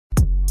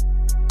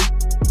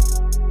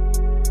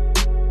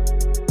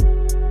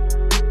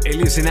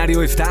El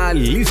escenario está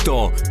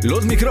listo,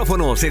 los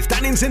micrófonos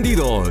están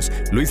encendidos.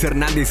 Luis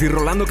Hernández y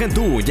Rolando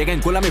Cantú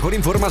llegan con la mejor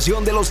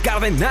información de los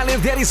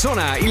Cardenales de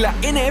Arizona y la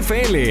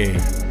NFL.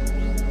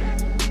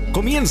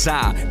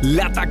 Comienza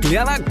La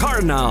Tacleada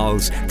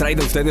Cardinals,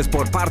 traída a ustedes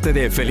por parte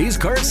de Feliz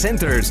Care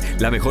Centers,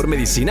 la mejor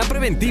medicina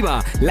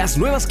preventiva, las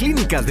nuevas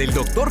clínicas del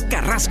Dr.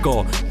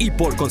 Carrasco y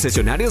por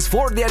Concesionarios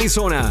Ford de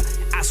Arizona.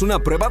 Haz una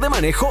prueba de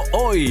manejo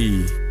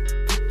hoy.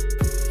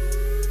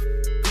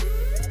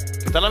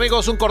 ¿Qué tal,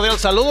 amigos? Un cordial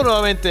saludo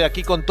nuevamente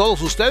aquí con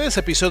todos ustedes.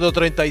 Episodio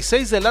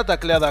 36 de La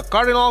Tacleada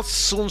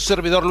Cardinals. Un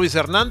servidor, Luis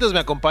Hernández, me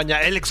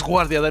acompaña el ex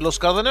guardia de los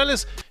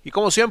Cardenales y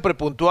como siempre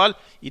puntual,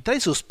 y trae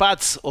sus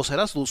pads o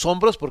será sus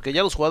hombros porque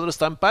ya los jugadores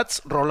están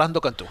pads.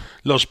 Rolando Cantú.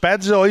 Los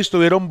pads de hoy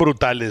estuvieron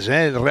brutales,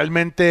 ¿eh?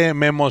 Realmente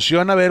me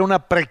emociona ver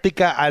una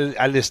práctica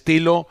al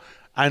estilo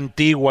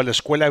antiguo, a la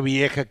escuela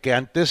vieja que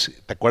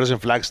antes, ¿te acuerdas en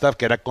Flagstaff?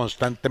 Que era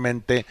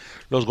constantemente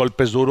los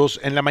golpes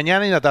duros en la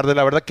mañana y en la tarde.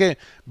 La verdad que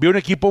vi un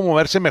equipo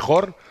moverse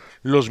mejor,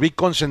 los vi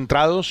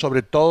concentrados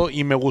sobre todo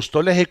y me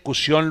gustó la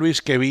ejecución,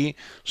 Luis, que vi,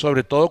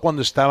 sobre todo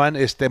cuando estaban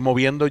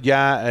moviendo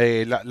ya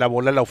la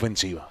bola a la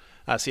ofensiva.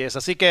 Así es,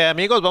 así que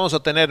amigos, vamos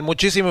a tener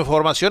muchísima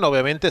información,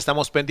 obviamente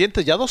estamos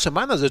pendientes, ya 2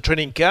 semanas de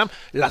training camp,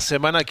 la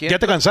semana que... ¿Ya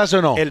te cansaste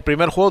o no? El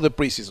primer juego de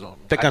preseason.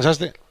 ¿Te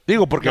cansaste?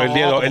 Digo, porque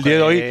no, el día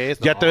de hoy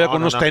ya te veo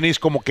con unos tenis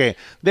como que,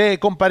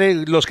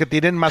 compadre, los que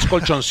tienen más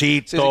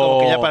colchoncito. Sí,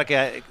 como que ya para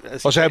que...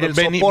 O sea,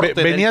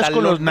 venías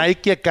con los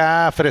Nike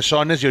acá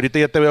fresones y ahorita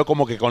ya te veo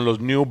como que con los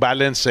New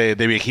Balance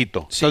de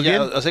viejito. Sí,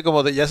 ya, así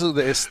como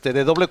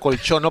de doble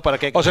colchón, ¿no? Para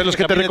que, o sea, los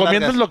que te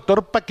recomiendo el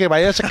doctor para que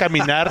vayas a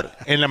caminar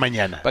en la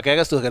mañana. Para que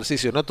hagas tu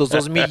ejercicio, ¿no? Tus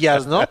 2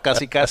 millas, ¿no?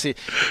 Casi.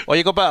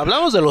 Oye, compa,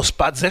 hablamos de los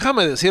pads,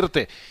 déjame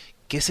decirte.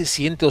 ¿Qué se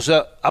siente? O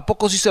sea, ¿a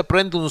poco sí se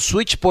prende un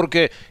switch?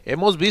 Porque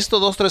hemos visto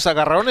 2, 3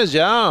 agarrones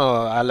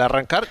ya al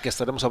arrancar, que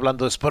estaremos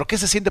hablando de eso. ¿Pero qué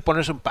se siente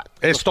ponerse un pad?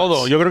 Es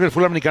todo. Yo creo que el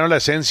fútbol americano, la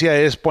esencia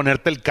es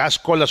ponerte el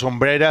casco, las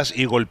sombreras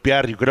y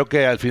golpear. Yo creo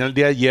que al final del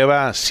día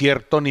lleva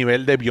cierto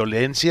nivel de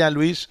violencia,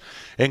 Luis,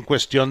 en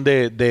cuestión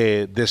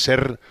de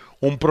ser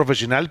un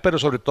profesional, pero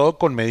sobre todo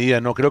con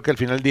medida, ¿no? Creo que al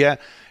final del día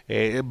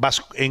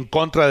vas en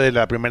contra de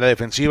la primera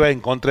defensiva,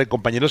 en contra de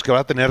compañeros que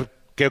vas a tener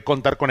que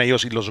contar con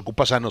ellos y los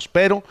ocupa sanos,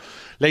 pero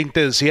la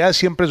intensidad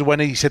siempre es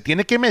buena y se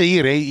tiene que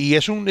medir, y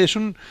es un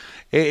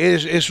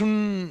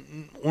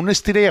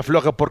estira y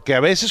afloja, porque a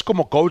veces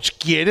como coach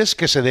quieres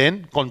que se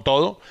den con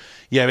todo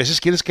y a veces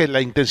quieres que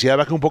la intensidad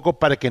baje un poco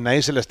para que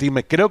nadie se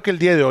lastime. Creo que el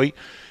día de hoy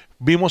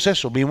vimos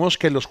eso, vimos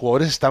que los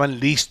jugadores estaban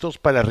listos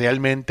para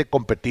realmente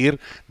competir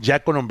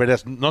ya con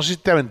hombreras. No sé si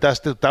te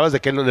aventaste, estabas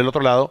del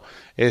otro lado,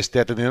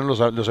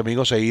 atendiendo los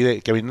amigos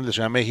ahí que vienen de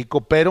Ciudad de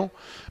México, pero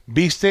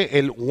viste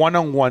el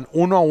one-on-one,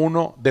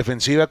 1-1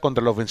 defensiva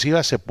contra la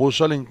ofensiva, se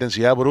puso la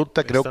intensidad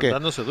bruta. Creo que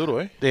dándose duro,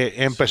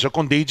 empezó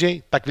con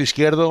DJ, tackle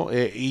izquierdo,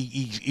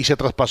 y se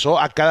traspasó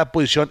a cada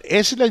posición.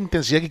 Esa es la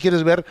intensidad que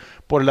quieres ver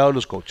por el lado de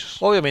los coaches.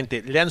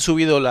 Obviamente, le han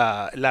subido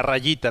la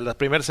rayita. La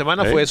primera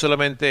semana fue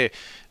solamente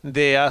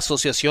de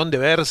asociación, de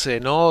verse,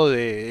 ¿no?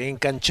 De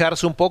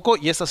engancharse un poco,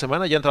 y esta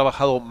semana ya han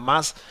trabajado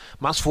más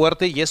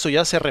fuerte y eso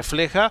ya se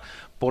refleja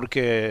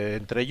porque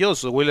entre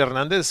ellos Will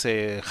Hernández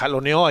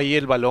jaloneó ahí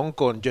el balón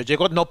con Joe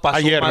Jacob, no pasó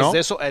ayer, más ¿no? de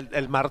eso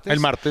el martes.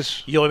 El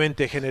martes. Y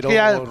obviamente generó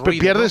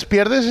ruido,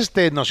 pierdes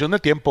noción de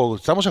tiempo.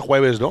 Estamos a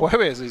jueves, ¿no?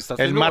 Jueves.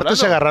 El martes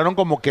se agarraron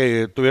como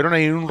que tuvieron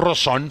ahí un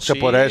rozón, se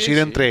podría decir,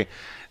 entre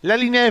la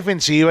línea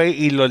defensiva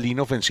y la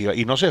línea ofensiva.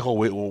 Y no se dejó,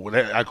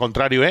 al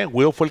contrario,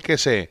 Will fue el que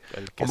se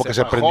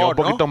prendió un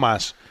poquito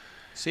más.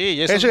 Sí,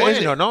 y eso es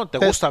bueno, ¿no? Te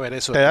gusta ver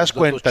eso. Te das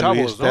cuenta, chavos,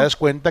 Luis, ¿no? te das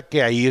cuenta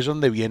que ahí es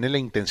donde viene la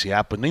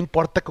intensidad. Pues no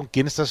importa con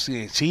quién estás.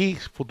 Sí,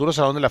 futuro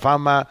Salón de la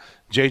Fama,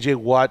 J.J.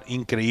 Watt,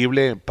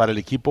 increíble para el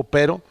equipo,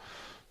 pero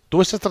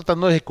tú estás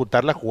tratando de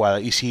ejecutar la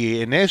jugada. Y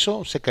si en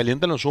eso se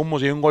calientan los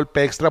humos y hay un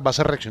golpe extra, vas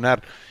a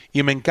reaccionar.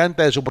 Y me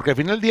encanta eso, porque al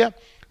final del día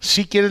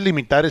sí quieres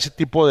limitar ese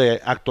tipo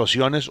de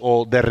actuaciones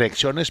o de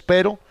reacciones,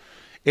 pero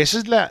esa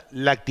es la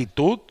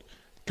actitud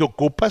que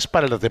ocupas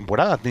para la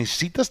temporada.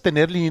 Necesitas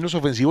tener linieros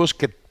ofensivos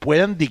que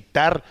puedan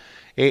dictar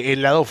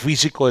el lado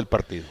físico del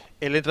partido.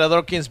 El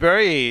entrenador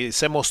Kingsbury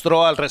se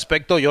mostró al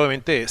respecto y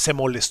obviamente se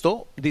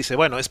molestó. Dice,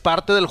 bueno, es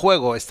parte del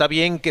juego, está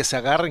bien que se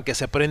agarren, que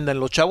se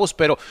prendan los chavos,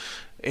 pero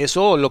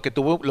eso lo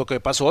que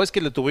pasó es que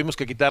le tuvimos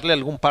que quitarle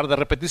algún par de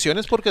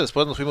repeticiones porque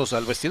después nos fuimos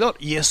al vestidor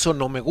y eso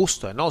no me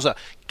gusta, ¿no? O sea,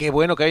 qué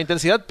bueno que haya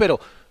intensidad, pero,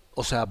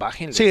 o sea,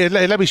 bájenle. Sí, es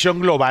la visión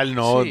global,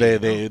 ¿no? Sí,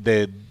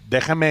 de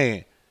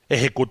déjame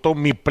ejecuto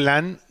mi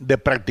plan de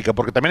práctica,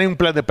 porque también hay un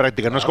plan de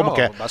práctica, no es como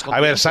que, a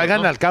ver,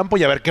 salgan al campo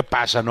y a ver qué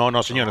pasa.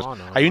 No, señores.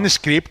 Hay un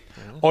script,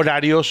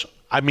 horarios,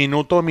 a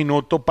minuto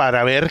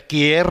para ver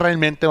qué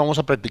realmente vamos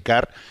a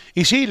practicar.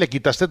 Y sí, le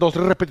quitaste 2 o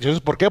 3 repeticiones.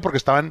 ¿Por qué? Porque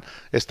estaban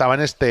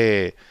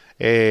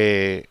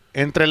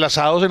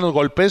entrelazados en los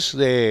golpes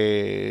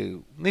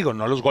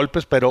no los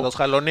golpes, pero los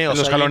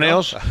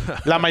jaloneos.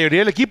 La mayoría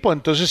del equipo.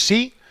 Entonces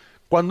sí,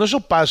 cuando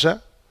eso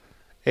pasa,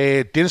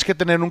 tienes que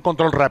tener un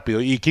control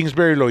rápido y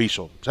Kingsbury lo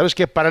hizo. ¿Sabes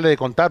qué? Párale de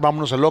contar,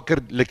 vámonos al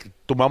locker, le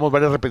tomamos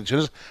varias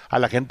repeticiones a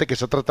la gente que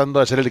está tratando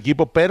de hacer el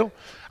equipo, pero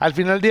al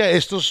final del día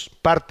esto es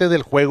parte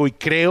del juego y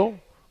creo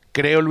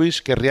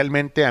Luis, que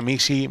realmente a mí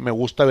sí me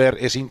gusta ver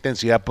esa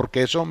intensidad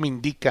porque eso me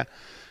indica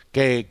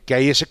que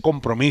hay ese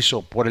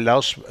compromiso por el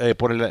lado,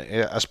 por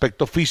el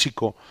aspecto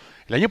físico.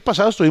 El año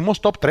pasado estuvimos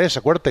top 3,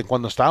 acuérdate,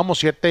 cuando estábamos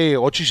 7,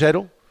 8 y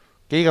 0.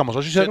 ¿Qué digamos?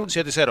 8 y 0.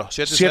 7-0.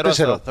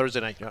 7-0.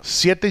 Thursday night.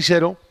 7 y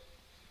 0.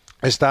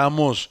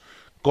 Estábamos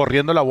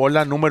corriendo la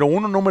bola número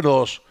 1, número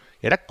 2.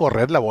 Era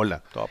correr la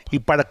bola. Top. Y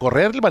para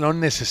correr el balón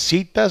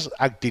necesitas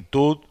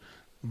actitud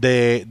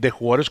de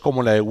jugadores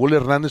como la de Will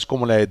Hernández,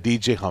 como la de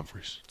DJ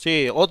Humphries.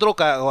 Sí, otro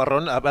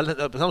agarrón.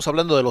 Estamos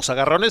hablando de los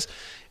agarrones.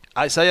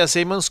 Isaiah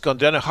Simmons con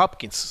DeAndre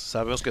Hopkins.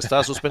 Sabemos que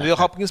está suspendido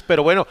Hopkins,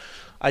 pero bueno,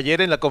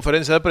 ayer en la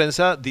conferencia de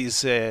prensa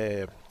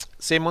dice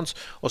Simmons,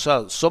 o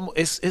sea,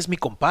 es mi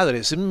compadre,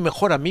 es mi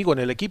mejor amigo en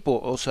el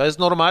equipo, o sea, es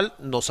normal,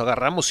 nos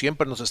agarramos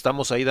siempre, nos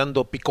estamos ahí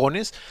dando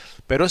picones,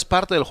 pero es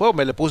parte del juego,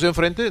 me le puse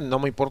enfrente, no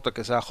me importa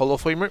que sea Hall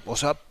of Famer, o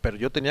sea, pero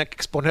yo tenía que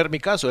exponer mi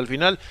caso, al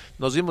final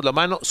nos dimos la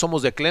mano,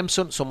 somos de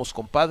Clemson, somos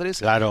compadres,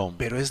 claro,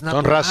 pero es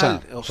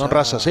natural. Son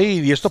raza,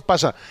 sí, y esto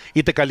pasa,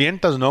 y te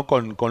calientas, ¿no?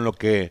 Con lo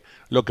que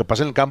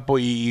pasa en el campo,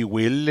 y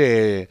Will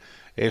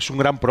es un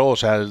gran pro, o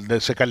sea,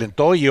 se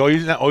calentó, y hoy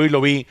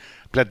lo vi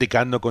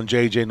platicando con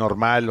JJ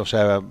normal, o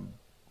sea,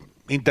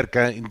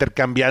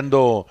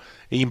 intercambiando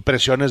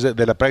impresiones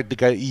de la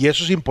práctica, y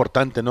eso es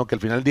importante, ¿no? Que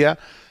al final del día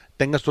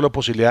tengas tú la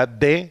posibilidad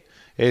de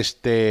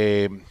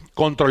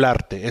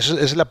controlarte. Esa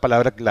es la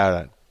palabra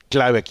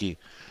clave aquí.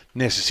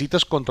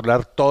 Necesitas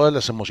controlar todas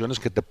las emociones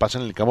que te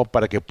pasan en el campo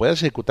para que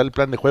puedas ejecutar el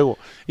plan de juego.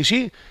 Y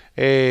sí,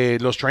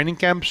 los training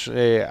camps,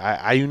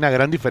 hay una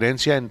gran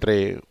diferencia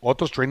entre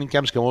otros training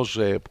camps que hemos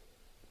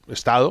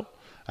estado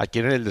aquí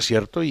en el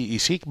desierto y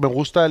sí, me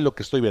gusta lo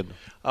que estoy viendo.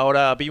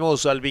 Ahora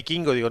vimos al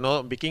vikingo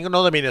no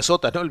de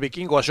Minnesota, ¿no? El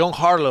vikingo a John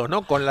Harlow,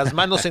 ¿no? Con las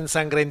manos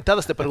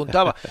ensangrentadas, te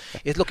preguntaba,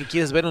 ¿es lo que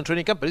quieres ver en un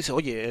training camp? Pero dice,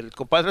 oye, el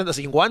compadre anda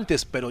sin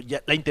guantes, pero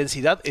ya la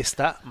intensidad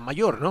está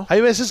mayor, ¿no?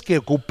 Hay veces que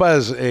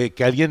ocupas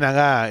que alguien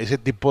haga ese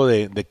tipo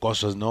de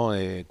cosas, ¿no?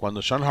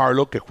 Cuando Sean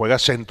Harlow, que juega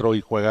centro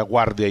y juega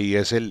guardia y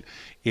es el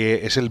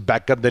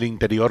backup del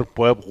interior,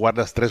 puede jugar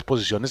las 3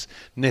 posiciones,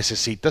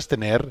 necesitas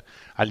tener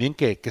alguien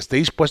que esté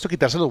dispuesto a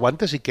quitarse los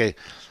guantes y que,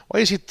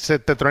 oye, si se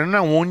te truena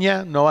una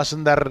uña, no vas a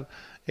andar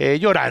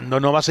llorando,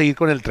 no vas a ir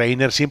con el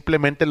trainer,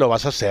 simplemente lo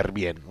vas a hacer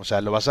bien, o sea,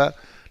 vas a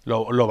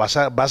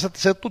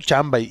hacer tu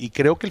chamba y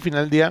creo que al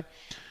final del día,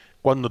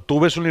 cuando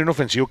tú ves un línea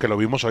ofensivo, que lo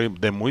vimos hoy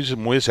de muy,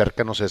 muy de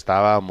cerca, no sé,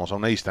 estábamos a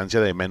una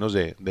distancia de menos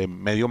de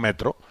medio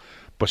metro,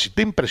 pues sí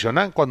te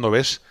impresiona cuando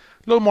ves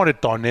los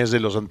moretones de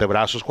los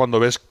antebrazos, cuando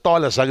ves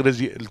todas las sangres,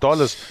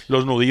 todos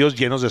los nudillos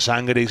llenos de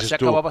sangre. Y dices, ¿se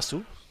acababas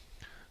tú?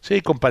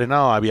 Sí, compadre,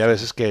 no, había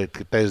veces que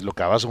te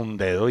deslocabas un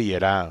dedo y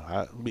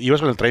ibas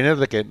con el trainer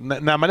de que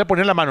nada más le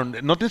ponías la mano,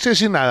 no tienes que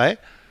decir nada,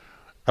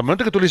 al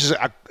momento que tú le dices,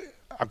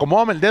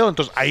 acomódame el dedo,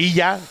 entonces ahí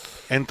ya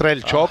entra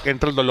el shock,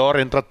 entra el dolor,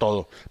 entra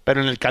todo. Pero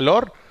en el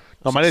calor,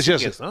 nomás le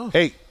decías, ¿no?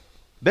 Hey,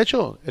 de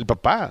hecho, el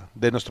papá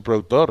de nuestro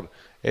productor,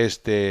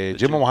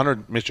 Jim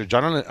Omohundro, Mr.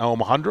 John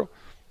Omohundro,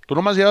 tú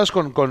nomás llevas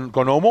con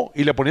Omo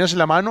y le ponías en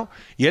la mano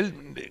y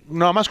él,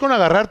 nada más con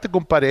agarrarte,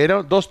 compadre,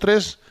 era 2,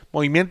 3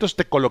 movimientos,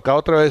 te colocaba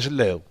otra vez el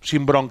dedo,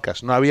 sin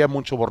broncas, no había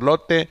mucho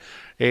borlote,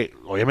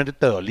 obviamente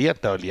te dolía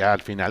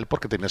al final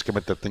porque tenías que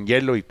meterte en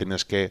hielo y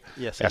tenías que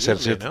hacer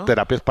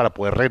terapias para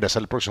poder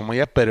regresar el próximo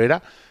día, pero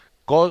era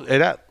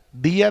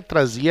día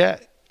tras día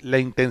la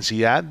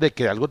intensidad de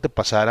que algo te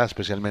pasara,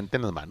 especialmente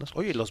en las manos.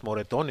 Oye, los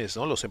moretones,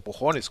 ¿no? Los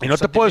empujones. Y no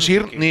te puedo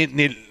decir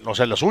o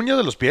sea, las uñas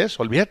de los pies,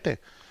 olvídate.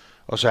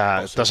 O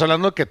sea, estás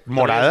hablando que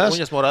moradas.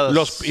 Uñas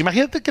moradas.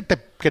 Imagínate que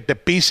te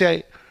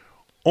pise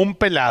un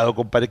pelado,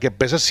 compadre, que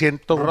pesa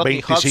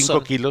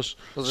 125 kilos,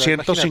 o sea,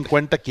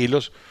 150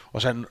 kilos. O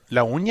sea,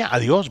 la uña,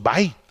 adiós,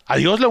 bye.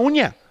 Adiós la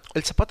uña.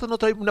 ¿El zapato no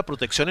trae una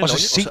protección en la uña?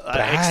 Sí,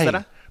 trae,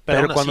 extra.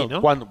 Pero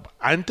cuando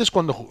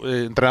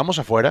entrenábamos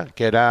afuera,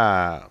 que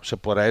era, se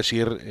podrá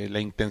decir, la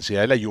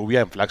intensidad de la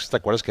lluvia en Flax, ¿te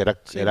acuerdas que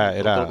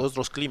era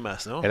otros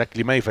climas, ¿no? Era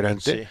clima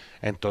diferente. Sí.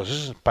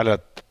 Entonces,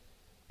 para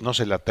no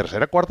sé, la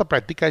tercera, cuarta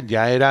práctica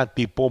ya era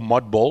tipo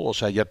mud bowl, o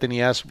sea, ya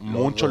tenías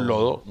mucho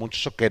lodo, mucho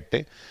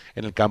soquete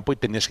en el campo y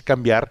tenías que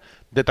cambiar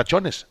de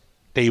tachones.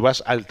 Te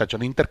ibas al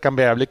tachón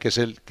intercambiable, que es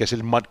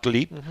el mud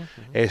cleat,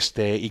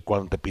 y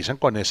cuando te pisan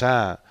con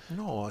esa...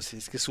 No,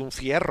 es que es un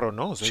fierro,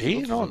 ¿no? O sea,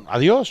 sí, no,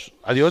 adiós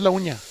la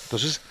uña.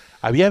 Entonces,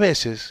 había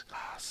veces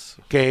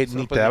que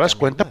ni te dabas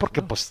cuenta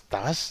porque pues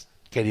estabas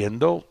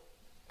queriendo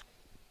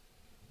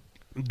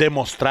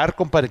demostrar,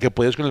 compadre, que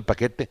podías con el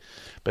paquete,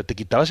 pero te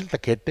quitabas el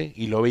taquete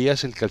y luego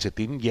veías el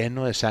calcetín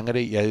lleno de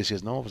sangre y ya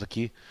decías, no, pues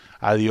aquí,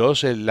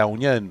 adiós la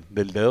uña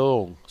del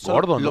dedo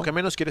gordo, ¿no? Lo que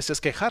menos quieres es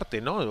quejarte,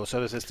 ¿no? O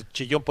sea,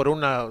 chillón por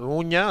una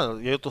uña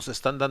y otros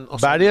están dando...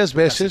 Varias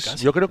veces,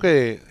 casi. Yo creo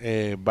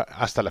que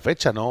hasta la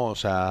fecha, ¿no? O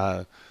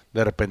sea,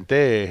 de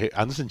repente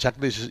andas en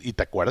chancla y dices, ¿y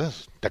te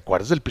acuerdas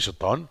del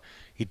pisotón?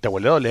 y te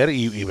vuelve a doler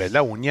y ves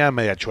la uña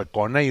media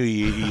chuecona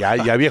y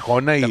ya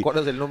viejona. ¿Te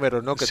acuerdas del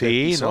número, no? Que sí,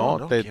 te pisó,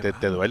 ¿no?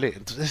 Te duele.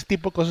 Entonces, ese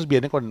tipo de cosas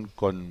viene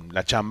con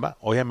la chamba.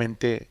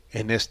 Obviamente,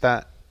 en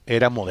esta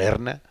era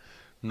moderna,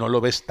 no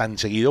lo ves tan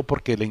seguido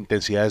porque la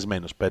intensidad es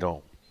menos.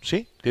 Pero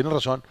sí, tienes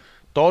razón.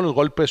 Todos los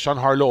golpes, Sean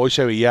Harlow hoy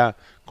se veía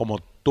como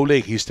tú le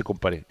dijiste,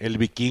 compadre. El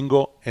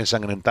vikingo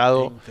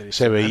ensangrentado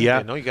se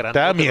veía. ¿no? Te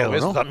da miedo,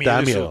 ¿no? Te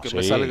da miedo. Que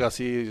me salga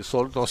así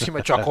solto, así me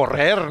echó a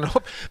correr, ¿no?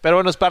 Pero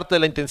bueno, es parte de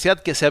la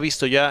intensidad que se ha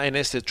visto ya en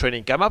este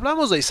training camp.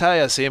 Hablamos de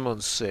Isaiah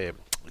Simmons,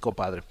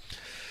 compadre.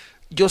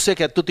 Yo sé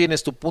que tú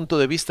tienes tu punto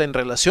de vista en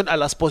relación a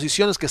las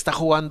posiciones que está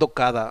jugando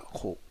cada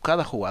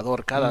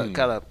jugador,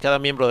 cada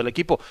miembro del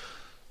equipo.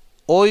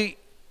 Hoy,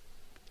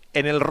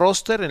 en el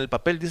roster, en el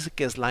papel dice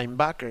que es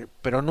linebacker,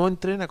 pero no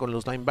entrena con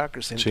los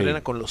linebackers,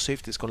 entrena con los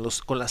safeties,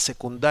 con la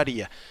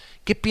secundaria.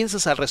 ¿Qué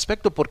piensas al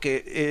respecto?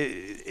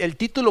 Porque el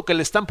título que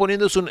le están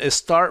poniendo es un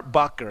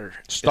Starbacker.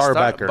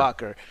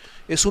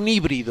 Es un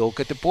híbrido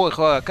que te puedo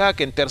dejar acá,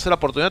 que en tercera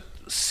oportunidad,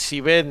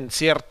 si ven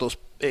ciertas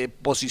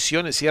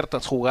posiciones,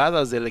 ciertas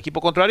jugadas del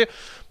equipo contrario,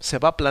 se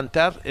va a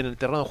plantar en el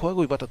terreno de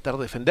juego y va a tratar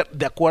de defender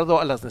de acuerdo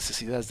a las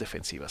necesidades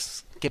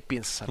defensivas. ¿Qué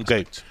piensas al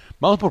respecto?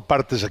 Vamos por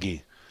partes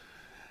aquí.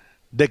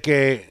 De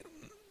que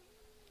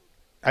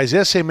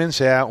Isaiah Simmons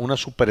sea una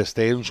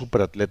superestrella, un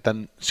superatleta,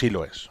 sí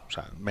lo es. O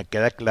sea, me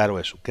queda claro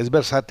eso. Que es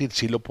versátil,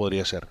 sí lo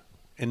podría ser.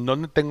 En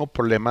donde tengo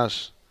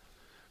problemas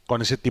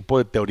con ese tipo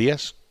de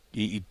teorías,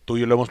 y tú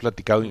y yo lo hemos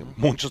platicado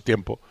mucho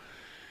tiempo,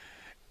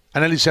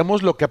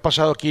 analicemos lo que ha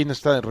pasado aquí en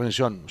esta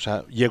reunión. O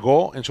sea,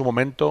 llegó en su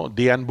momento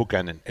Dean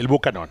Buchanan, el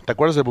Bucanón. ¿Te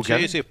acuerdas de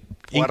Buchanan? Sí.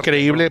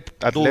 Increíble,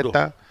 ¿no?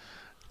 atleta. Duro.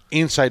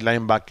 Inside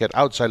linebacker,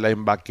 outside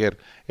linebacker,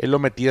 él lo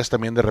metías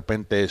también de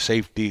repente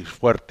safety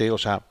fuerte, o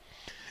sea,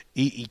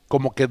 y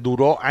como que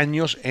duró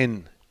años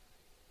en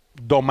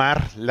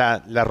domar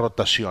la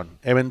rotación.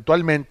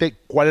 Eventualmente,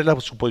 ¿cuál era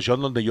su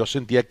posición donde yo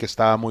sentía que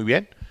estaba muy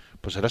bien?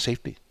 Pues era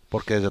safety,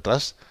 porque desde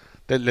atrás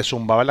le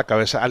zumbaba la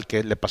cabeza al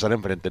que le pasara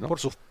enfrente, ¿no? Por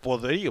su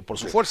poderío, por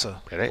su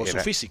fuerza, por su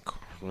físico.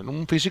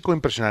 Un físico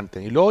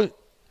impresionante. Y luego,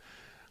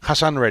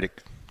 Hassan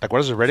Reddick, ¿te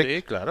acuerdas de Reddick?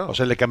 Sí, claro. O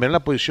sea, le cambiaron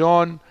la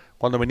posición.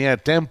 Cuando venía de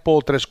Temple,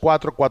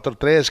 3-4,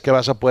 4-3, que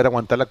vas a poder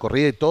aguantar la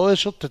corrida y todo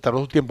eso te tardó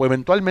su tiempo.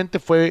 Eventualmente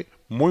fue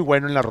muy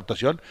bueno en la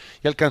rotación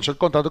y alcanzó el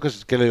contrato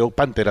que le dio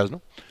Panteras,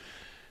 ¿no?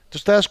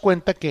 Entonces te das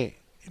cuenta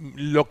que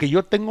lo que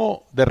yo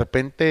tengo de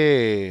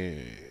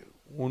repente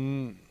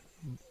un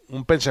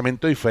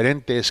pensamiento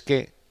diferente es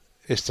que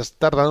estás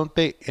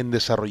tardándote en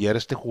desarrollar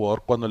este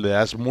jugador cuando le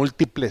das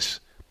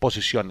múltiples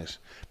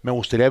posiciones. Me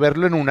gustaría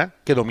verlo en una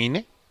que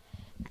domine,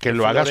 que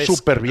lo haga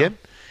súper bien,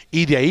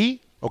 y de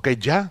ahí, ok,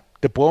 ya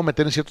te puedo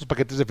meter en ciertos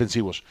paquetes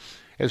defensivos.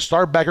 El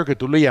starbacker que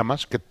tú le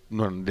llamas, que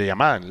le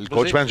llamaban el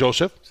coach Van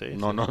Joseph,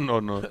 no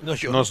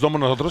nos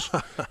somos nosotros,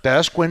 te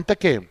das cuenta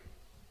que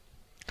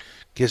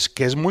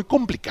es muy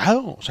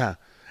complicado. O sea,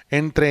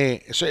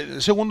 entre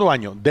el segundo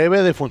año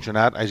debe de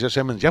funcionar. Isaiah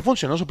Simmons ya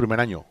funcionó su primer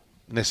año.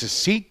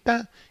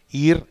 Necesita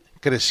ir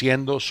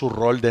creciendo su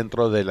rol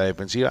dentro de la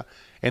defensiva.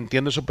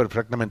 Entiendo eso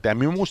perfectamente. A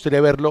mí me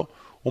gustaría verlo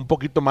un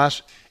poquito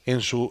más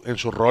en su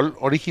rol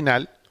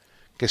original,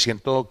 que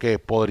siento que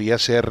podría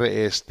ser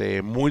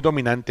muy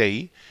dominante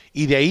ahí,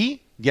 y de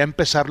ahí ya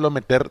empezarlo a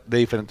meter de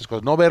diferentes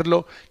cosas, no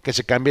verlo que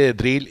se cambie de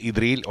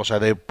drill, o sea,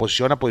 de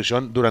posición a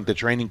posición durante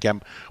training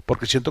camp,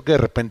 porque siento que de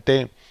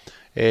repente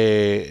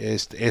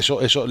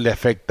eso le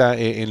afecta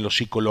en lo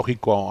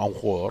psicológico a un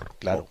jugador,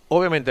 claro.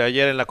 Obviamente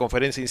ayer en la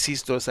conferencia,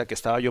 insisto, esa que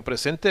estaba yo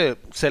presente,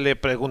 se le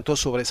preguntó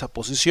sobre esa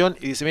posición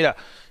y dice, mira,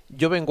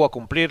 yo vengo a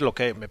cumplir lo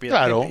que me piden.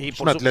 Claro, y es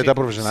un atleta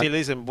profesional. Si le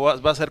dicen, va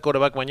a ser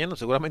quarterback mañana,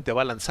 seguramente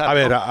va a lanzar. A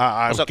ver, ¿no?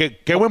 o sea,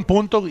 qué buen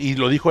punto, y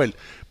lo dijo él.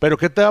 Pero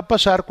 ¿qué te va a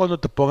pasar cuando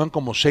te pongan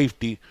como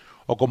safety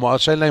o como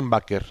outside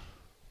linebacker?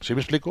 ¿Sí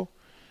me explico?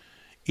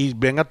 Y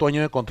venga tu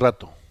año de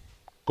contrato.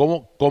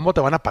 ¿Cómo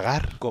te van a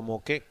pagar?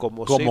 ¿Cómo qué?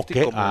 ¿Como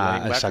safety?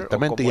 ¿Como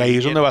exactamente. Y ahí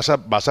es donde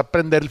vas a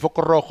prender el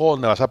foco rojo,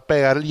 donde vas a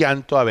pegar el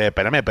llanto. A ver,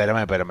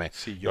 espérame.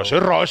 Sí, yo soy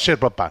Roger,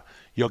 papá.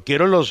 Yo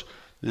quiero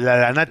la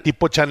lana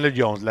tipo Chandler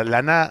Jones, la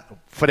lana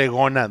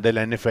fregona de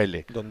la NFL.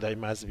 Donde hay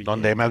más billetes.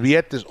 Donde hay más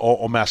billetes.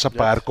 O me vas a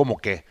pagar como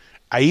qué.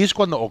 Ahí es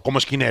cuando, o como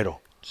esquinero.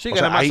 Sí,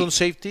 gana más un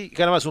safety,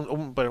 gana más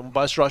un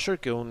pass rusher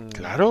que un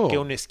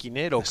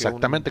esquinero.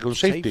 Exactamente, que un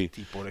safety.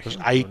 Por ejemplo,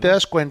 entonces, ahí te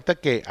das cuenta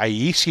que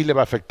ahí sí le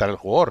va a afectar al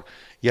jugador.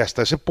 Y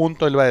hasta ese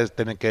punto él va a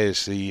tener que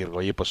decir,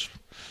 oye, pues,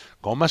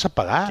 ¿cómo me vas a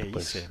pagar?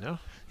 Pues, hice, ¿no?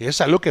 Y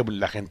es algo que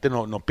la gente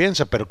no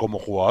piensa, pero como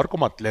jugador,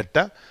 como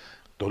atleta,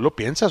 tú lo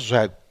piensas. O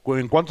sea,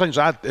 ¿en cuántos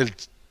años?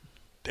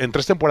 En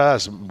 3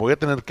 temporadas voy a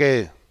tener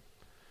que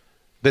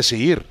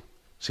decidir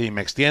si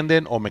me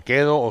extienden o me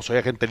quedo o soy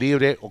agente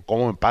libre o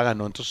cómo me pagan,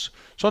 ¿no? Entonces,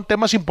 son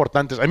temas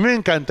importantes. A mí me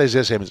encanta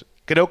Isaiah Simmons.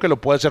 Creo que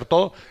lo puede hacer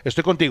todo.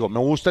 Estoy contigo. Me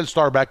gusta el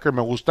starbacker,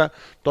 me gusta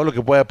todo lo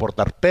que puede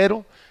aportar,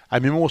 pero a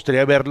mí me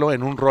gustaría verlo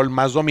en un rol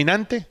más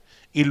dominante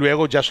y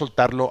luego ya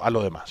soltarlo a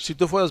lo demás. Si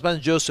tú fueras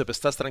Van Joseph,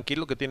 ¿estás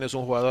tranquilo que tienes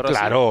un jugador así?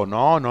 Claro,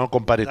 no,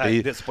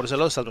 compadre. Por ese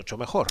lado está mucho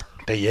mejor.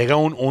 Te llega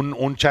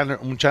un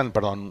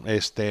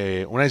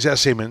Isaiah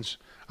Simmons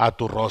a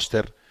tu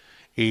roster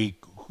y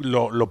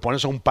lo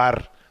pones a un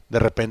par de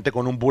repente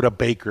con un Buda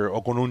Baker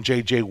o con un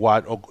J.J.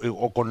 Watt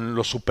o con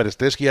los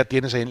superestrellas que ya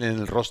tienes ahí en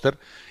el roster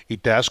y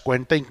te das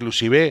cuenta,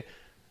 inclusive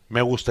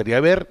me gustaría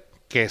ver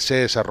que se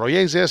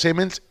desarrolla Isaiah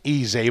Simmons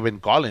y Zaven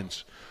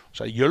Collins. O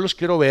sea, yo los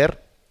quiero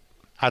ver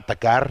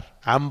atacar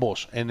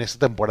ambos en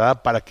esta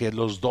temporada para que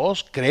los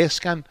dos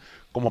crezcan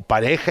como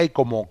pareja y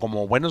como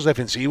buenos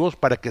defensivos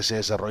para que se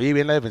desarrolle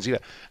bien la defensiva.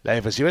 La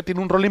defensiva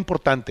tiene un rol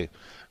importante.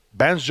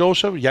 Vance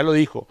Joseph ya lo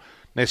dijo,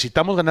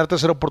 necesitamos ganar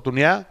tercera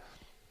oportunidad,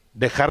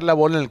 dejar la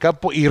bola en el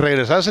campo y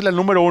regresársela al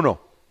número uno,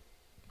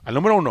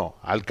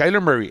 al Kyler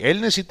Murray.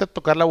 Él necesita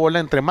tocar la bola,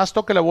 entre más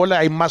toque la bola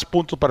hay más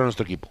puntos para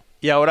nuestro equipo.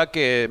 Y ahora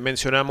que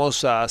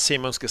mencionamos a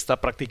Simmons que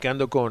está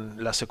practicando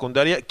con la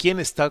secundaria, ¿quién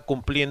está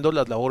cumpliendo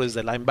las labores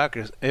de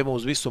linebackers?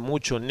 Hemos visto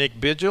mucho Nick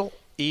Vigil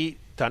y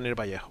Tanner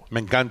Vallejo. Me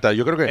encanta,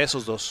 yo creo que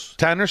esos dos.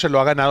 Tanner se lo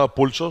ha ganado a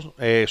pulsos,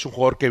 es un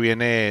jugador que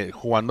viene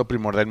jugando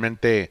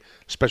primordialmente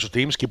special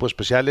teams, equipos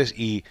especiales,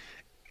 y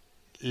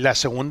la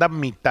segunda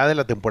mitad de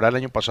la temporada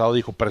del año pasado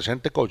dijo,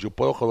 presente coach, yo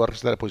puedo jugar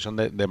la posición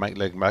de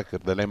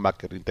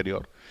linebacker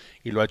interior,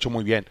 y lo ha hecho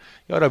muy bien.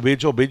 Y ahora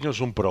Vigil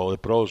es un pro de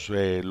pros,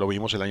 lo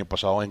vimos el año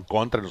pasado en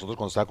contra de nosotros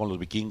cuando estaba con los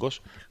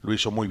vikingos, lo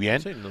hizo muy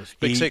bien.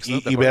 Sí,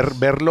 y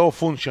verlo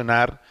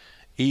funcionar,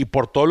 y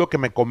por todo lo que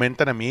me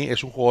comentan a mí,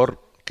 es un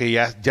jugador que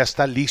ya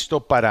está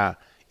listo para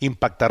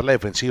impactar la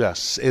defensiva.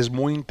 Es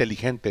muy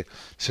inteligente,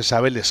 se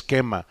sabe el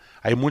esquema,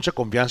 hay mucha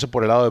confianza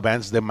por el lado de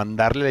Vance de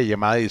mandarle la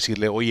llamada y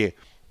decirle, oye,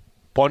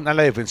 pon a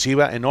la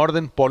defensiva en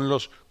orden,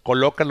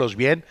 colócalos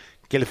bien,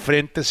 que el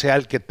frente sea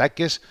el que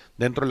ataques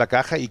dentro de la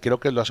caja, y creo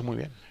que lo hace muy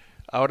bien.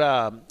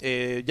 Ahora,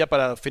 ya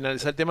para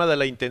finalizar el tema de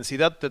la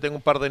intensidad, te tengo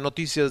un par de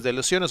noticias de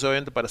lesiones,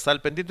 obviamente para estar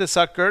al pendiente.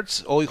 Zach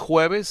Ertz, hoy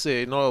jueves,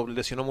 no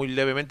lesionó muy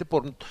levemente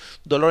por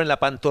dolor en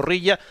la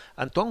pantorrilla.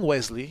 Antoine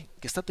Wesley,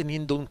 que está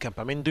teniendo un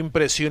campamento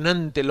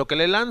impresionante, lo que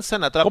le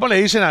lanzan atrapa. ¿Cómo le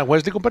dicen a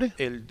Wesley, compadre?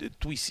 El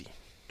Twizy.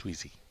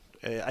 Twizy.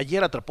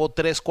 Ayer atrapó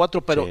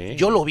 3-4, pero sí,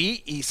 yo lo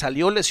vi y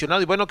salió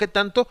lesionado. Y bueno, ¿qué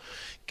tanto?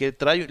 Que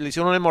le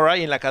hicieron un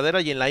MRI en la cadera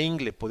y en la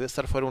ingle. Podría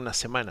estar fuera una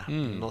semana.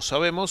 No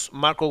sabemos.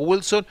 Marco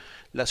Wilson,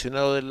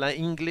 lesionado de la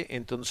ingle.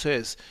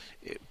 Entonces,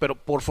 pero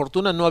por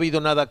fortuna no ha habido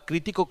nada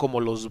crítico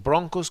como los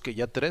Broncos, que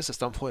ya 3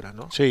 están fuera,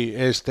 ¿no? Sí,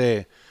 es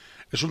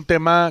un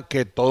tema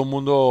que todo el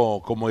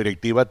mundo como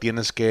directiva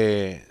tienes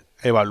que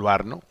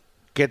evaluar, ¿no?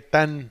 ¿Qué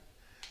tan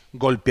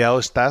golpeado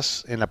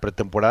estás en la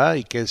pretemporada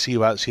y que si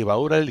va a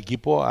durar el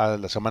equipo a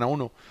la semana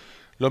 1?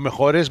 Lo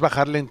mejor es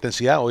bajar la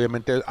intensidad.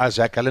 Obviamente a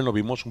Zach Allen lo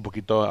vimos un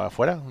poquito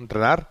afuera,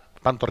 entrenar,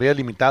 pantorrilla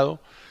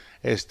limitado.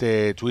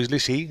 Twisley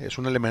sí, es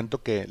un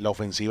elemento que la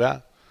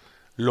ofensiva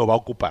lo va a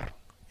ocupar.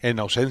 En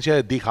ausencia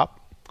de D-Hop,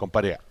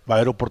 compadre, va a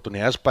haber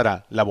oportunidades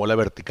para la bola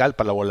vertical,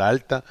 para la bola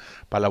alta,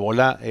 para la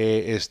bola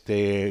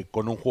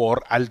con un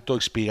jugador alto,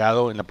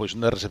 expigado en la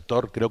posición de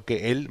receptor. Creo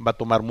que él va a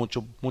tomar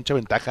mucha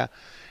ventaja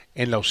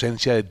en la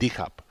ausencia de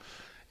D-Hop.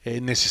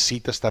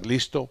 Necesita estar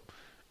listo.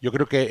 Yo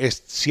creo que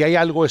si hay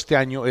algo este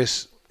año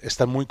es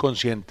estar muy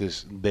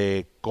conscientes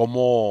de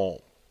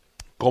cómo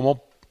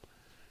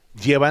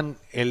llevan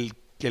el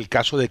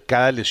caso de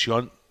cada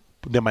lesión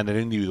de manera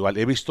individual.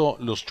 He visto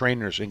los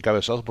trainers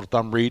encabezados por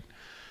Tom Reed,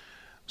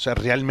 o sea,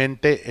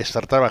 realmente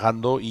estar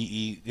trabajando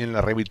y en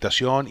la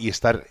rehabilitación y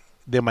estar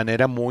de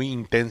manera muy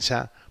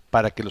intensa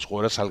para que los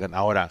jugadores salgan.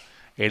 Ahora,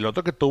 el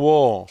otro que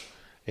tuvo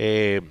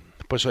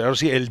pues ahora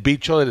sí, el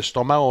bicho del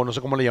estómago, no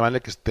sé cómo le llaman,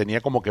 que tenía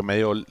como que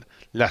medio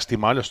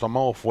lastimado el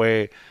estómago,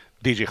 fue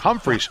DJ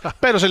Humphries,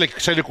 pero se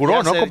le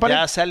curó, ¿no, compadre?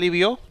 Ya se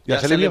alivió. Ya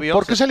se alivió.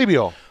 ¿Por qué se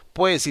alivió?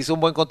 Pues hizo un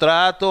buen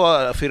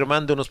contrato,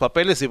 firmando unos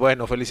papeles, y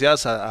bueno,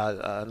 felicidades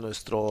a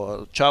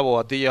nuestro chavo,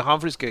 a DJ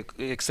Humphries, que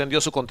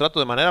extendió su contrato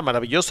de manera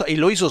maravillosa y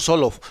lo hizo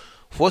solo,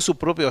 fue su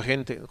propio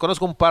agente.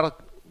 Conozco un par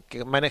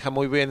que maneja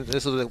muy bien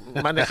eso de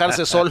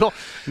manejarse solo,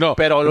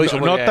 pero lo hizo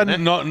muy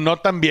bien. No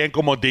tan bien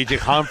como DJ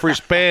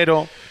Humphries,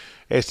 pero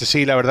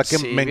sí, la verdad que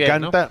sí,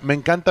 me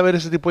encanta ver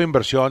ese tipo de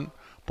inversión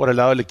por el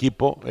lado del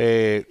equipo.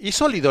 Y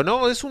sólido,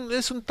 ¿no? Es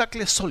un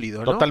tackle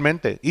sólido, ¿no?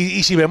 Totalmente.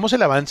 Y si vemos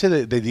el avance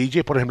de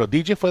DJ, por ejemplo,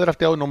 DJ fue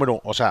drafteado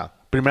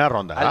primera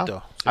ronda.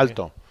 Alto. Sí.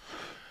 Alto.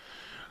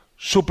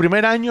 Su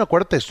primer año,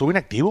 acuérdate, estuvo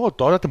inactivo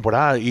toda la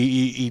temporada.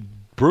 Y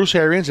Bruce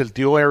Arians, el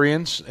tío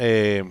Arians,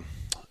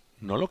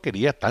 no lo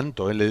quería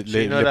tanto.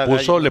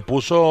 Le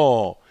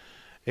puso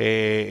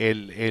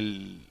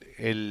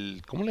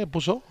 ¿cómo le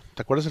puso?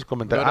 ¿Te acuerdas el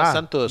comentario? No era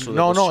santo de su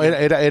No,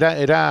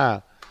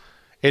 era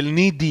el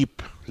knee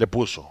deep, le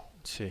puso.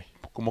 Sí.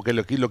 Como que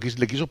le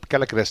quiso picar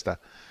la cresta.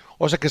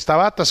 O sea que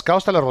estaba atascado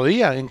hasta la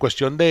rodilla en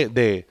cuestión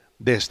de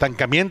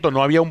estancamiento.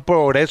 No había un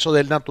progreso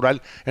de él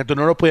natural. Entonces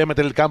no lo podía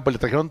meter en el campo. Le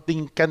trajeron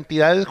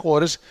cantidades de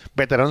jugadores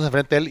veteranos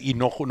enfrente de él y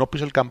no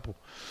pisó el campo.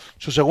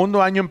 Su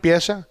segundo año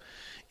empieza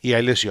y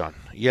hay lesión.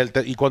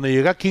 Y cuando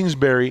llega a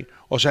Kingsbury,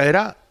 o sea,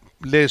 era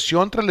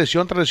lesión tras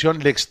lesión tras lesión.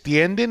 Le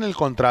extienden el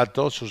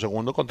contrato, su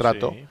segundo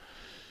contrato, sí,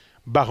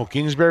 bajo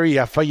Kingsbury, y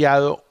ha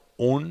fallado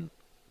un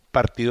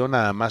partido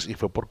nada más y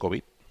fue por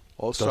COVID.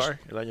 All-Star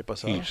el año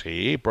pasado. Y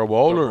sí, Pro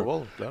Bowler. Pro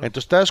Bowl, claro.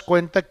 Entonces te das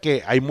cuenta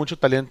que hay mucho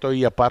talento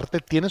y aparte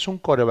tienes un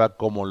quarterback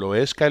como lo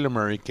es Kyler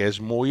Murray, que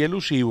es muy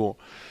elusivo,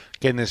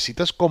 que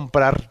necesitas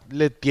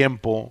comprarle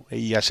tiempo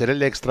y hacer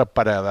el extra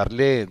para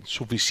darle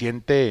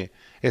suficiente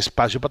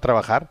espacio para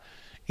trabajar.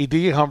 Y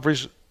DJ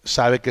Humphries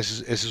sabe que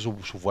ese es su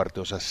fuerte.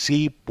 O sea,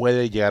 sí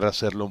puede llegar a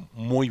hacerlo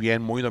muy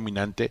bien, muy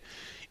dominante.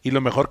 Y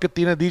lo mejor que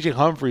tiene DJ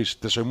Humphries,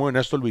 te soy muy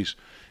honesto, Luis,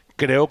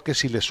 creo que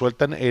si le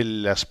sueltan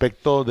el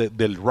aspecto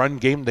del run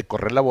game, de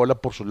correr la bola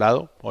por su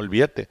lado,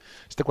 olvídate.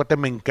 Este cuate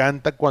me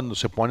encanta cuando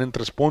se pone en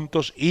 3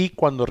 puntos y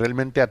cuando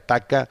realmente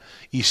ataca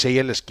y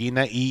sella la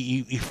esquina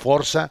y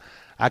forza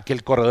a que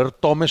el corredor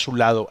tome su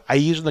lado.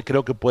 Ahí es donde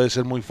creo que puede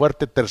ser muy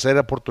fuerte.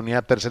 Tercera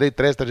oportunidad, 3rd y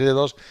 3, 3rd y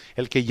 2.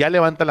 El que ya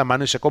levanta la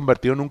mano y se ha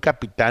convertido en un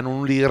capitán,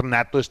 un líder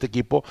nato de este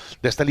equipo,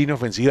 de esta línea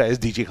ofensiva, es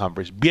DJ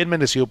Humphries. Bien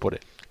merecido por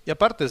él. Y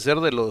aparte de ser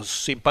de los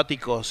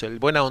simpáticos, el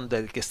buena onda,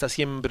 el que está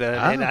siempre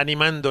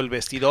animando el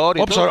vestidor.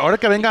 Y pues todo. Ahora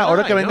que venga,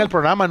 ¿no? El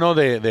programa, ¿no?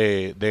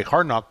 de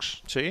Hard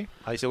Knocks. Sí,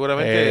 ahí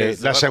seguramente.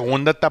 La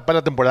segunda etapa de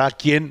la temporada,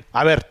 ¿quién?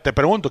 A ver, te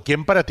pregunto,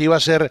 ¿quién para ti va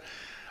a ser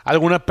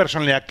alguna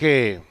personalidad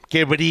que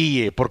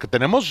brille? Porque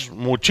tenemos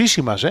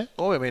muchísimas, ¿eh?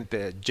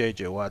 Obviamente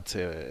J.J. Watt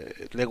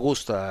le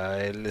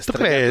gusta el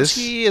estrellato. ¿Crees?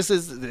 Sí,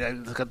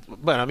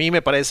 bueno, a mí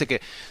me parece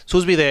que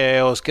sus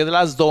videos, que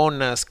las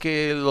donas,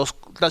 que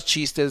las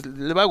chistes,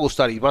 le va a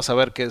gustar y vas a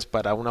ver que es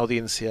para una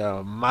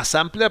audiencia más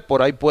amplia.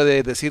 Por ahí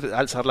puede decir,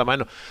 alzar la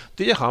mano.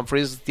 DJ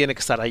Humphries tiene que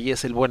estar ahí,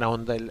 es el buena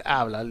onda, él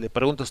habla, le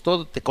preguntas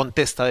todo, te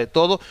contesta de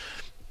todo.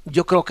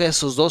 Yo creo que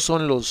esos dos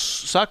son los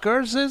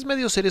Suckers, es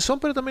medio seriezón,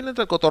 pero también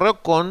entra el cotorreo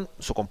con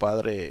su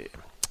compadre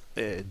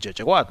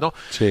J.J. Watt, ¿no?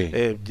 Sí.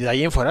 De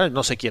ahí en fuera,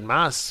 no sé quién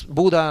más,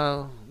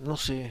 Buda, no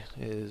sé.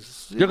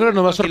 Yo creo que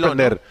nos va a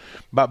sorprender.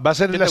 ¿No? Va a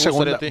ser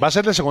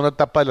la segunda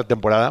etapa de la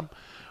temporada.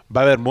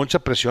 Va a haber mucha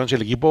presión. Si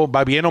el equipo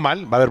va bien o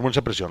mal, va a haber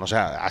mucha presión. O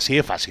sea, así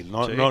de fácil.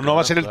 No, sí, no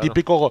va a ser el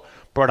típico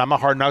programa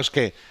Hard Knocks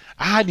que,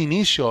 al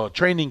inicio,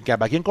 training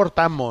camp, a quién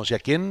cortamos y a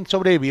quién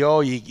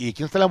sobrevivió y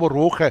quién está en la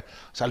burbuja.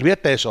 O sea,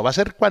 olvídate de eso. Va a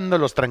ser cuando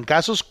los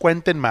trancazos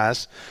cuenten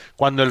más,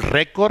 cuando el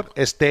récord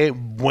esté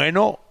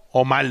bueno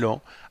o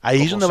malo.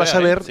 Ahí es donde vas a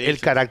ver el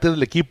carácter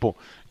del equipo.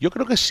 Yo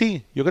creo que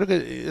sí. Yo creo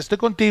que estoy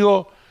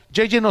contigo.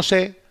 JJ no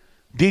sé.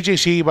 DJ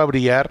sí va a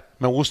brillar.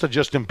 Me gusta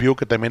Justin Pugh,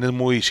 que también es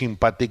muy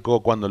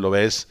simpático cuando lo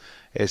ves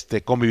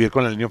convivir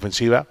con la línea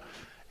ofensiva.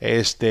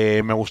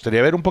 Me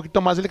gustaría ver un poquito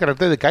más del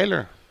carácter de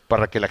Kyler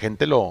para que la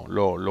gente lo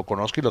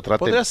conozca y lo trate.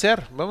 Podría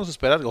ser, vamos a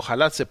esperar.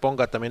 Ojalá se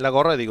ponga también la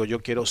gorra. Digo,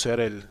 yo quiero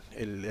ser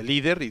el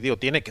líder y digo,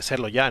 tiene que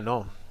serlo ya,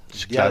 ¿no?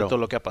 Sí, ya claro. Todo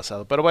lo que ha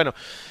pasado. Pero bueno,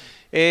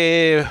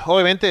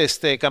 obviamente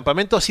este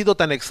campamento ha sido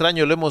tan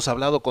extraño, lo hemos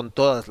hablado con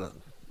todas.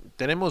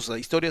 Tenemos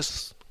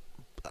historias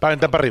para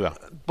aventar para arriba.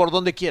 Por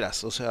donde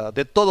quieras, o sea,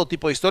 de todo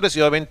tipo de historias. Y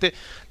obviamente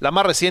la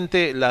más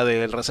reciente, la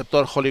del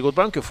receptor Hollywood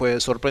Brown, que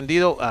fue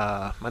sorprendido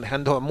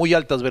manejando a muy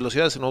altas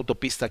velocidades en una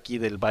autopista aquí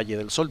del Valle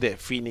del Sol de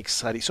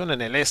Phoenix, Arizona,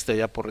 en el este,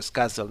 ya por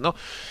Scottsdale, ¿no?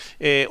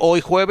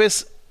 Hoy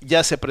jueves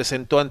ya se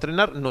presentó a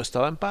entrenar, no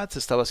estaba en pads,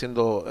 estaba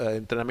haciendo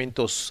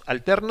entrenamientos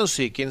alternos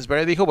y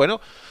Kingsbury dijo, bueno,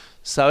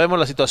 sabemos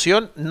la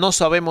situación, no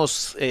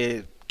sabemos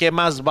qué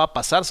más va a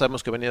pasar,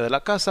 sabemos que venía de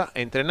la casa a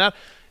entrenar.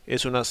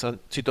 Es una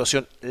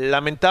situación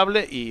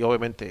lamentable y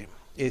obviamente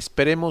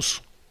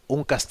esperemos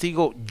un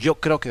castigo. Yo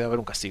creo que debe haber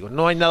un castigo.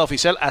 No hay nada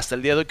oficial hasta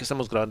el día de hoy que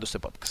estamos grabando este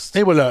podcast.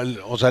 Sí, bueno,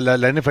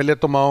 la NFL ha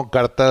tomado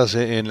cartas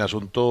en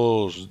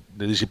asuntos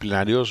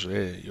disciplinarios.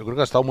 Yo creo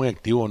que ha estado muy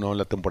activo, ¿no?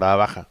 La temporada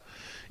baja.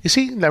 Y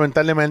sí,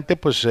 lamentablemente,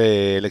 pues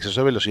el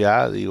exceso de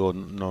velocidad, digo,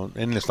 no,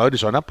 en el estado de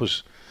Arizona,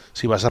 pues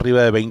si vas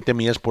arriba de 20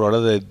 millas por hora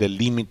del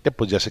límite,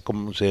 pues ya se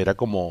considera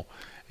como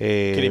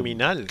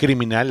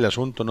criminal el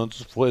asunto, ¿no?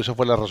 Entonces esa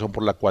fue la razón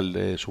por la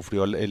cual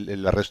sufrió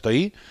el arresto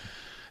ahí.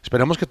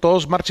 Esperemos que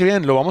todos marche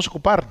bien, lo vamos a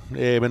ocupar.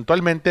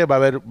 Eventualmente va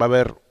a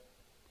haber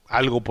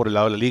algo por el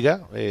lado de la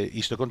liga y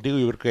estoy contigo,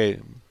 yo creo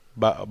que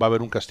va a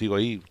haber un castigo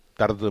ahí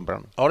tarde o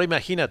temprano. Ahora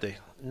imagínate,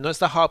 no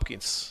está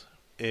Hopkins.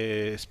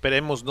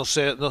 Esperemos, no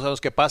sabemos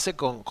qué pase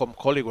con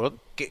Hollywood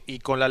y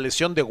con la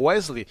lesión de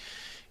Wesley.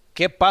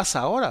 ¿Qué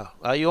pasa ahora?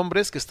 Hay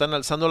hombres que están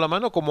alzando la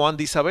mano, como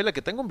Andy Isabella,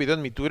 que tengo un video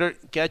en mi Twitter,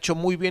 que ha hecho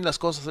muy bien las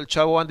cosas el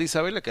chavo Andy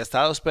Isabella, que ha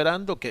estado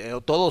esperando, que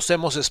todos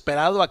hemos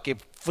esperado a que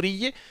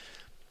frille,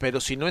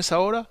 pero si no es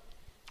ahora,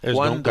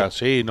 ¿cuándo? Nunca,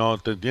 sí, no,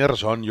 tienes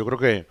razón. Yo creo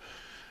que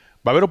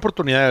va a haber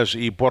oportunidades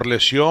y por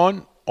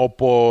lesión o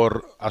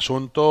por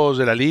asuntos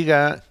de la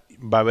liga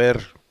va a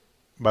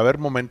haber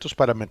momentos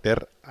para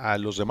meter a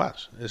los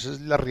demás. Esa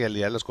es la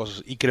realidad de las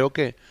cosas. Y creo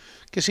que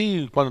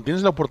sí, cuando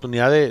tienes la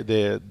oportunidad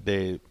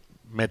de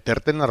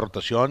meterte en la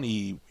rotación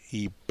y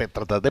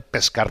tratar de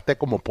pescarte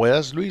como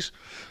puedas, Luis,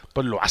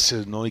 pues lo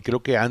haces, ¿no? Y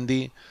creo que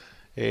Andy,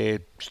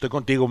 estoy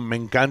contigo, me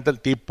encanta el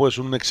tipo, es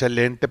una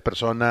excelente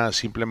persona,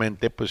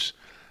 simplemente pues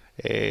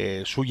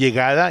su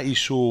llegada y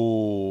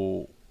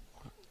su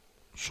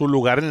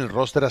lugar en el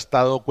roster ha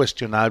estado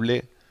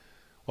cuestionable,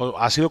 o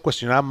ha sido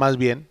cuestionada más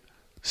bien,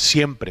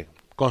 siempre,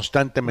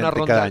 constantemente,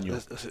 cada año.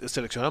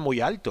 Selecciona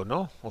muy alto,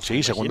 ¿no? O sea,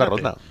 sí, segunda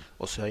ronda.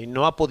 O sea, y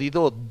no ha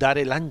podido dar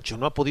el ancho,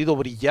 no ha podido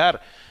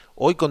brillar.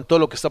 Hoy con todo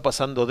lo que está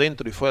pasando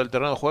dentro y fuera del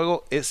terreno de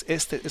juego,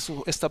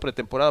 esta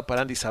pretemporada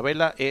para Andy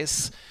Isabella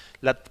es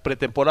la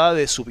pretemporada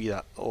de su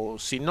vida. O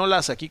si no la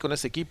hace aquí con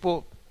este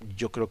equipo,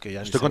 yo creo que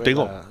ya estoy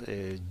contigo.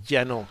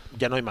 Ya no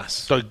hay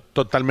más. Estoy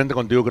totalmente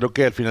contigo. Creo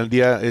que al final del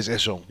día es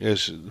eso,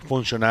 es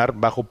funcionar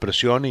bajo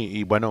presión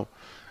y bueno,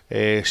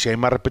 si hay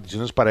más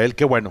repeticiones para él,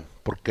 qué bueno,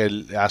 porque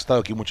él ha estado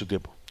aquí mucho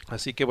tiempo.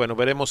 Así que bueno,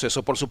 veremos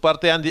eso. Por su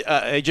parte,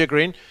 AJ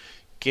Green,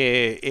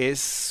 que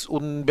es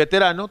un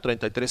veterano,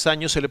 33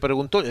 años, se le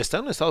preguntó, está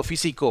en un estado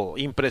físico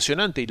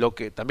impresionante y lo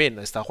que también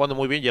está jugando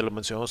muy bien, ya lo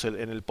mencionamos en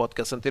el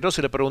podcast anterior,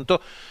 se le preguntó,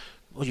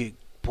 oye,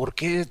 ¿por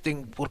qué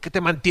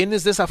te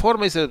mantienes de esa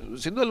forma? Y dice,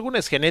 sin duda alguna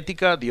es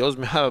genética, Dios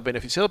me ha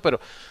beneficiado, pero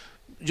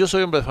yo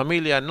soy hombre de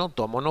familia, no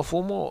tomo, no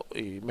fumo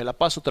y me la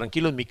paso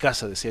tranquilo en mi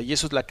casa, decía, y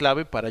eso es la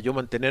clave para yo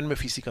mantenerme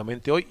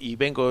físicamente hoy y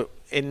vengo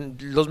en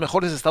los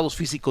mejores estados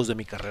físicos de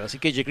mi carrera, así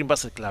que AJ Green va a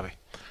ser clave.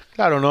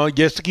 Claro, no, y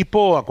este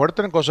equipo,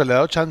 acuérdate una cosa, le ha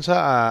dado chance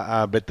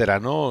a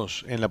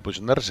veteranos en la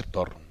posición de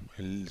receptor.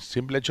 El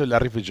simple hecho de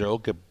Larry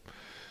Fitzgerald que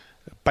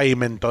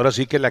pavimentó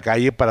así que la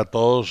calle para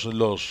todos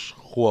los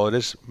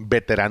jugadores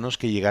veteranos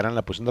que llegaran a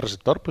la posición de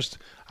receptor, pues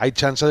hay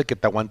chance de que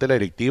te aguante la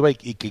directiva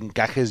y que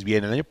encajes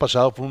bien. El año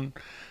pasado fue un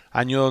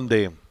año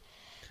donde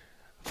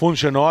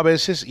funcionó a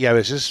veces y a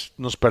veces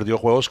nos perdió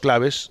juegos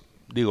claves.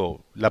 Digo,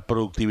 la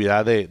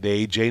productividad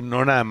de AJ,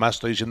 no nada más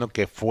estoy diciendo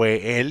que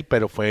fue él,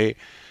 pero fue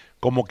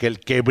como que el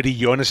que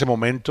brilló en ese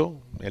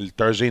momento, el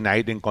Thursday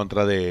Night en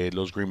contra de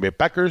los Green Bay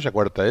Packers,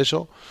 acuérdate de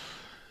eso.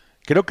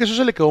 Creo que eso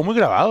se le quedó muy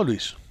grabado,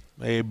 Luis.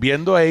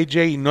 Viendo a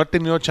AJ, no he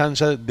tenido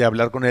chance de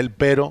hablar con él,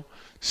 pero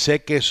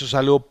sé que eso es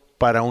algo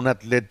para un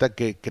atleta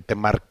que te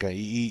marca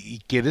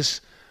y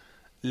quieres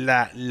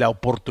la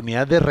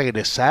oportunidad de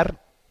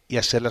regresar y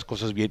hacer las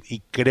cosas bien.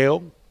 Y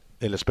creo,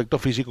 el aspecto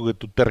físico que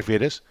tú te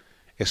refieres,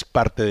 es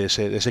parte de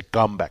ese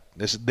comeback,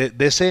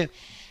 de ese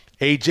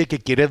AJ que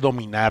quiere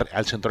dominar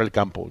al centro del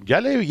campo. Ya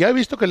he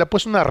visto que le ha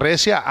puesto una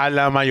recia a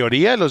la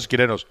mayoría de los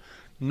esquineros,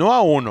 no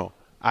a uno,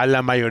 a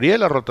la mayoría de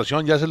la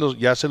rotación ya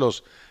se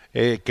los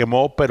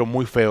quemó, pero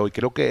muy feo, y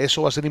creo que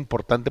eso va a ser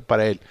importante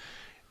para él.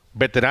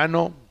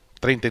 Veterano,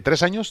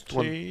 33 años. Sí,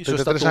 33 su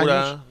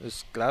estatura años.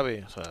 es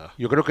clave. O sea.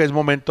 Yo creo que es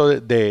momento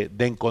de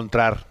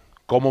encontrar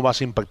cómo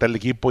vas a impactar el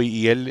equipo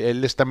y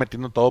él está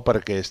metiendo todo para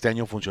que este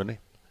año funcione.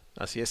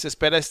 Así es, se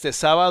espera este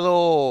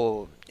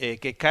sábado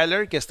que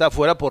Kyler, que está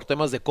fuera por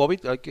temas de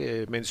COVID, hay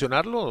que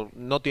mencionarlo,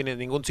 no tiene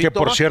ningún síntoma. Que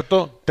por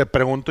cierto, te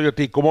pregunto yo a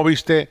ti, ¿cómo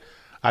viste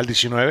al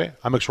 19,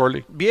 a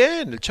McSorley?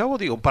 Bien, el chavo,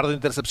 digo, un par de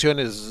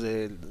intercepciones,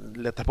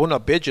 le atrapó una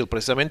Vigil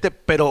precisamente,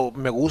 pero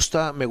me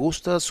gusta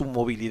su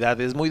movilidad,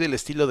 es muy del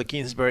estilo de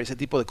Kingsbury, ese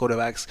tipo de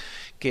quarterbacks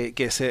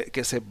que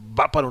se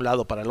va para un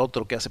lado, para el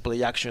otro, que hace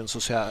play actions,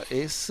 o sea,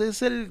 ese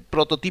es el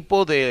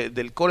prototipo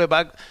del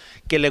quarterback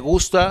que le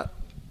gusta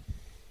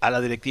a la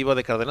directiva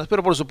de Cardenales,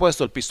 pero por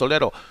supuesto el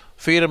pistolero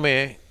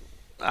firme,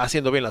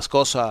 haciendo bien las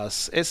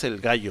cosas, es el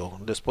gallo.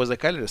 Después de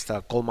Kyler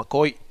está Colt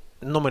McCoy,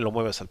 no me lo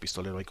mueves al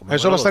pistolero ahí como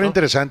eso va a estar ¿no?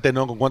 interesante,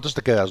 ¿no? ¿Con cuántos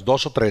te quedas?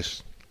 ¿2 o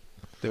 3?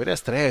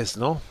 Deberías 3,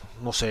 ¿no?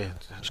 No sé.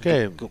 Es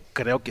que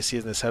creo que sí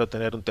es necesario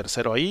tener un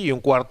tercero ahí y un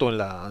cuarto en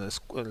la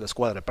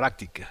escuadra de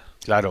práctica.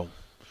 Claro.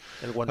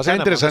 Va a ser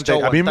interesante.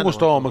 A mí me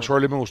gustó,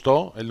 McSorley me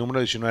gustó, el número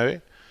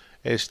 19.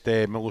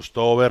 Me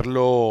gustó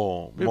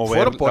verlo mover.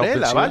 Fueron por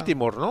él ofensiva. a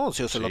Baltimore, ¿no? O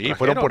sea, se lo trajeron.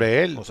 Fueron por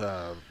él. O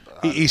sea,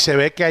 y se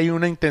ve que hay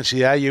una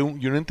intensidad y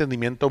un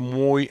entendimiento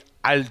muy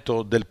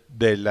alto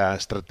de la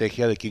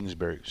estrategia de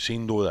Kingsbury,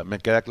 sin duda. Me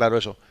queda claro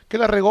eso. Que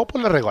la regó,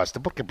 pues la regaste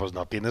porque pues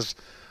no tienes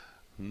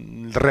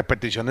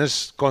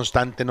repeticiones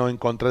constantes, ¿no? En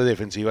contra de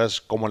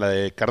defensivas como la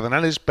de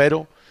Cardenales,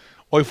 pero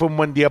hoy fue un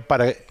buen día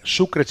para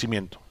su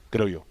crecimiento,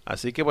 creo yo.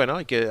 Así que bueno,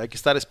 hay que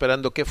estar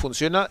esperando que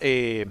funciona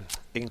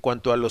en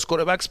cuanto a los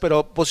quarterbacks,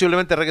 pero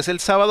posiblemente regrese el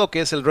sábado,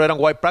 que es el Red and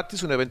White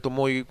Practice, un evento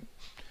muy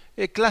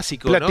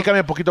clásico.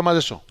 Platícame un poquito más de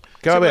eso.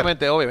 ¿Qué va a haber?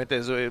 Obviamente,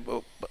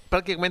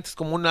 prácticamente es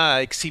como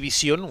una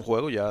exhibición, un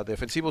juego ya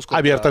defensivos.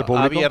 Abierto al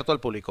público. Abierto al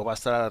público. Va a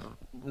estar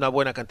una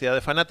buena cantidad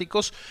de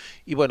fanáticos.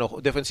 Y bueno,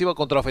 defensiva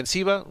contra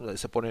ofensiva,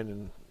 se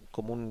ponen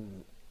como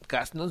un...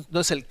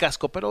 No es el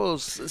casco, pero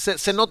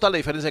se nota la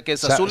diferencia que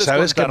es azules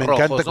 ¿sabes contra que me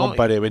rojos, encanta, ¿no?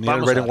 compadre, venir en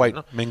Vamos Red a and darle,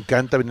 White? ¿no? Me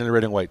encanta venir en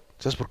Red and White.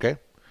 ¿Sabes por qué?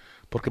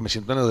 Porque me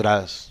siento en las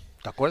gradas.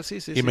 ¿Te acuerdas? Sí.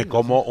 Y me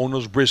como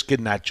unos brisket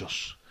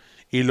nachos.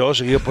 Y luego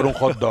seguido por un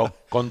hot dog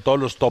con todos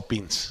los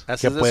toppings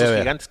que puede esos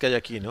haber. gigantes que hay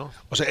aquí, ¿no?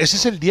 O sea, ese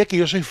es el día que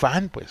yo soy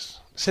fan,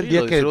 pues. Es el Sí, día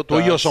lo que disfrutas,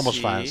 tú y yo somos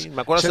sí. fans.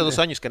 Me acuerdo Es hace el- 2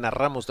 años que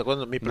narramos, ¿te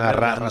acuerdas? Mi primera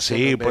narración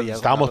Sí, en pues Bella,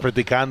 estábamos para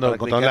practicando,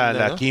 encontrando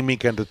la ¿no?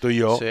 química entre tú y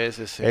yo.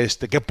 Sí,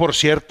 sí. Que por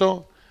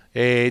cierto,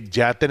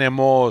 ya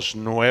tenemos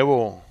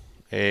nuevo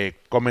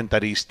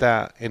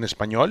comentarista en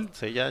español.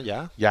 Sí, ya.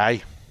 Ya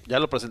hay. Ya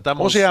lo presentamos.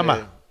 ¿Cómo se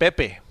llama?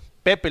 Pepe,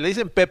 le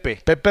dicen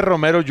Pepe, Pepe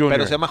Romero Jr.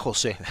 pero se llama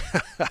José.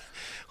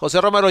 José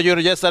Romero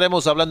Jr., ya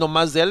estaremos hablando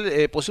más de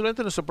él,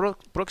 posiblemente en nuestro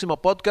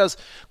próximo podcast.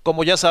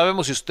 Como ya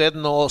sabemos, si usted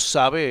no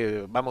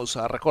sabe, vamos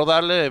a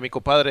recordarle, mi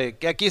compadre,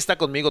 que aquí está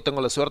conmigo, tengo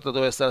la suerte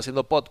de estar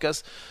haciendo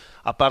podcast.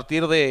 A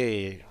partir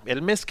de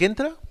el mes que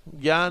entra,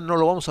 ya no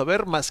lo vamos a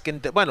ver más que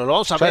lo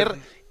vamos a ver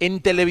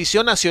en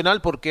televisión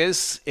nacional porque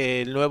es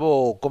el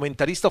nuevo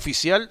comentarista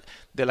oficial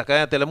de la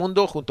cadena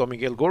Telemundo junto a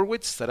Miguel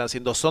Gurwitz. Estará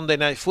haciendo Sunday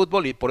Night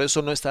Football y por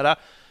eso no estará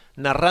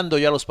narrando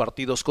ya los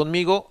partidos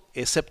conmigo,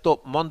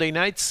 excepto Monday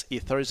Nights y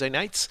Thursday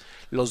Nights.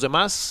 Los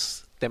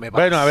demás, te me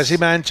vas. Bueno, a ver si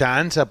me dan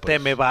chance. Pues. Te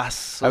me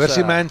vas. A ver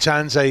si me dan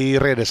chance ahí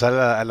regresar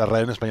a la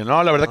radio en español.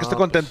 No, la verdad que estoy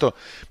contento.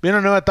 Viene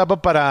una nueva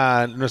etapa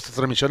para nuestras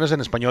transmisiones en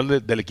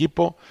español del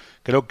equipo.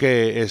 Creo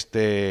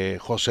que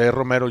José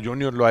Romero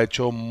Jr. lo ha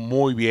hecho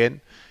muy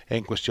bien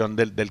en cuestión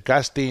del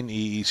casting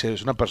y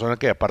es una persona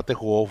que aparte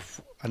jugó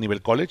a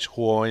nivel college,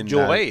 jugó en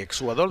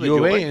exjugador de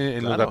UVA,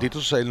 en los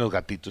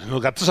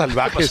gatos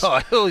salvajes.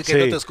 Uy, que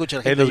no te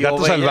escuchan, en los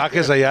gatos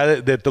salvajes allá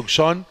de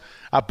Tucson.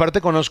 Aparte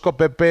conozco a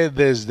Pepe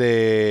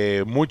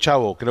desde muy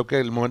chavo. Creo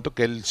que el momento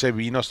que él se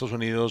vino a Estados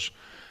Unidos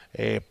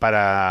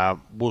para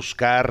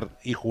buscar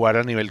y jugar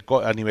a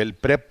nivel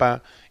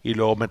prepa y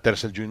luego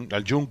meterse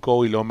al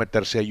Junco y luego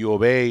meterse a U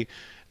of A.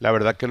 La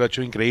verdad que lo ha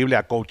hecho increíble.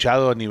 Ha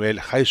coachado a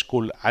nivel high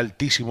school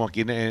altísimo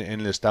aquí en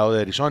el estado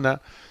de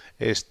Arizona.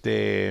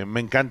 Me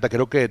encanta.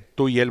 Creo que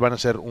tú y él van a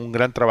hacer un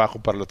gran trabajo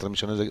para las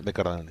transmisiones de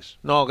Cardenales.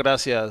 No,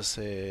 gracias,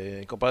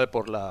 compadre,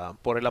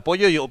 por el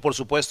apoyo. Yo, por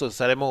supuesto,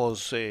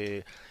 estaremos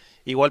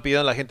igual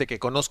pidiendo a la gente que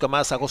conozca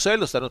más a José,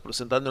 lo estaremos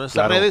presentando en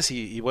nuestras redes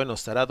y bueno,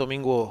 estará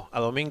domingo a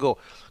domingo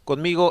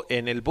conmigo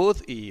en el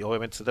booth y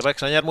obviamente se te va a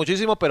extrañar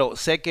muchísimo, pero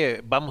sé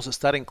que vamos a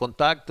estar en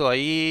contacto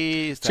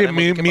ahí. Sí,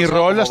 mi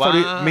rol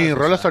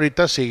hasta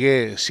ahorita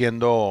sigue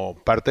siendo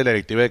parte de la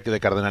directiva de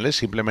Cardenales,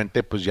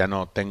 simplemente pues ya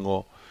no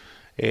tengo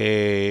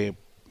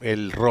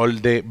el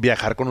rol de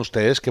viajar con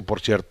ustedes, que por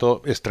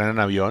cierto estrenan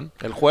avión.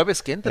 El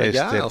jueves que entra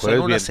ya, o sea,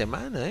 en una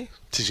semana,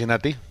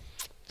 Cincinnati.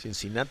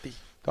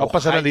 Te voy a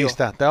pasar la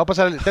lista.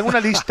 Tengo una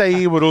lista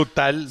ahí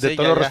brutal de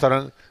todos los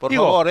restaurantes. Por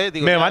favor,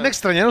 me van a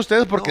extrañar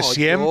ustedes porque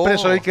siempre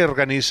soy el que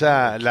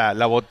organiza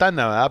la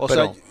botana, ¿verdad?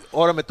 Pero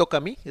ahora me toca a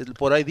mí,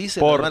 por ahí dice.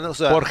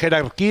 Por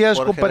jerarquías,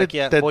 compadre,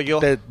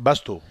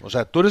 vas tú. O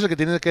sea, tú eres el que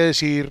tienes que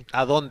decir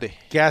 ¿a dónde?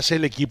 ¿Qué hace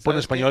el equipo en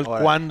español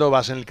cuando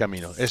vas en el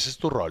camino? Ese es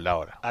tu rol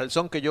ahora. Al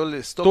son que yo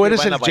les toque. Tú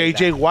eres el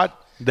J.J. Watt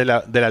de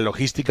la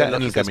logística en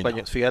el camino.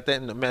 Español.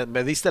 Fíjate,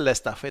 me diste la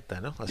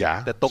estafeta, ¿no? Así,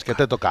 ya, te toca. Es que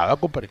te tocaba,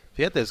 compadre.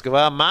 Fíjate, es que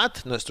va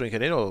Matt, nuestro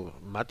ingeniero,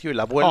 Matthew,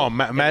 el abuelo. No,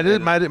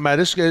 Matt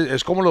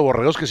es como los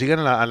borregos que siguen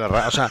a la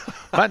radio. O sea,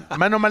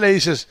 Matt nomás le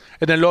dices,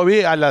 en el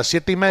lobby a las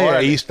 7:30,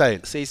 ahí está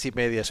él.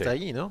 6:30 está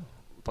allí, ¿no?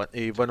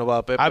 Y bueno,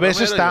 va Pepe. A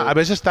veces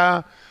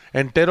está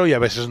entero y a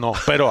veces no,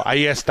 pero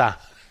ahí está.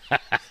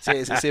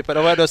 Sí,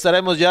 pero bueno,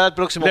 estaremos ya el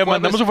próximo jueves. Le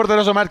mandamos un fuerte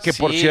abrazo a Omar, que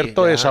por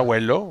cierto es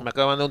abuelo. Me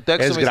acaba de mandar un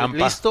texto, me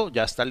dice, listo,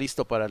 ya está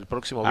listo para el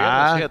próximo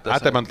viernes.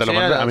 Te lo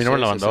mandó, a mí no me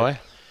lo mandó,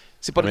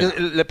 Sí, porque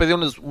le pedí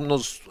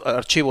unos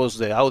archivos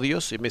de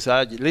audios y me dice,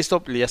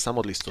 listo, ya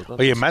estamos listos, ¿no?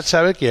 Oye, Matt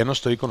sabe que ya no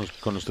estoy con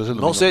ustedes el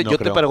domingo. No sé, yo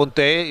te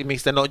pregunté y me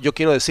dijiste, no, yo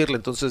quiero decirle,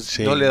 entonces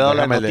no le he dado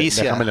la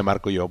noticia. Déjame le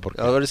marco yo. Porque...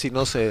 A ver si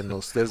no se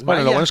nos desmaya.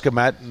 Bueno, lo bueno es que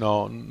Matt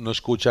no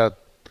escucha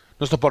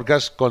nuestro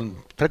podcast con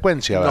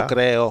frecuencia,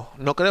 ¿verdad?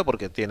 No creo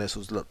porque tiene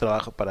su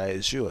trabajo para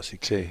SU, así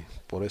que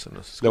por eso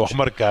no se le voy a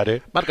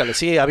marcar, Márcale,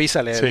 sí,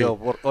 avísale. Sí.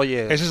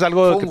 Oye, eso es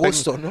algo fue un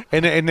gusto, ¿no?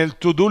 En el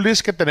to-do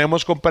list que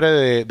tenemos,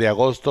 compadre, de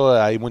agosto,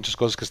 hay muchas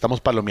cosas que estamos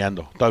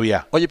palomeando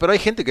todavía. Oye, pero hay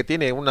gente que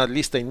tiene una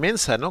lista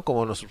inmensa, ¿no?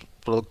 Como nuestros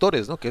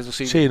productores, ¿no? Que eso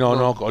sí. Sí, no,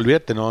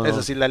 olvídate, no. Es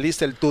así, la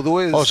lista, el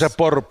to-do es... O sea,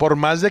 por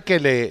más de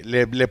que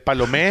le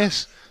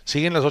palomees...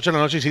 Siguen las 8 de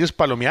la noche y sigues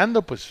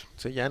palomeando, pues.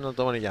 Sí, ya no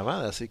toman ni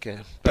llamada, así que...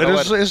 Pero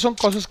bueno, esas son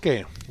cosas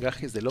que...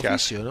 Gajes del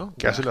oficio, ¿no?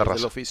 Que hace la raza.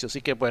 Del oficio.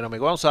 Así que, bueno,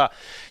 amigo, vamos a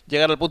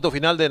llegar al punto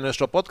final de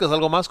nuestro podcast.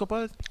 ¿Algo más,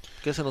 compadre?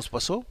 ¿Qué se nos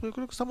pasó? Yo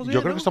creo que estamos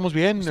bien,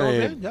 que estamos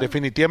bien.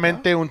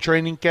 Definitivamente un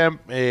training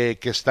camp que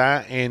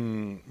está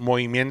en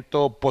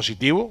movimiento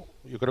positivo.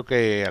 Yo creo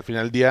que al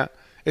final del día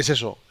es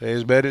eso,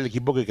 es ver el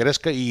equipo que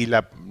crezca y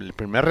el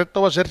primer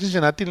reto va a ser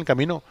Cincinnati en el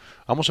camino.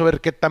 Vamos a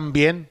ver qué tan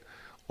bien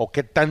o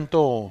qué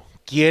tanto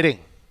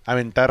quiere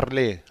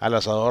aventarle al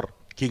asador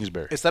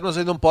Kingsbury. Estamos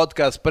haciendo un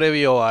podcast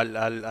previo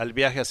al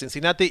viaje a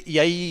Cincinnati y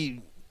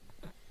ahí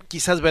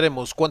quizás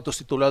veremos cuántos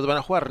titulares van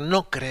a jugar.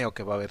 No creo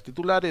que va a haber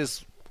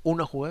titulares.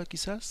 ¿Una jugada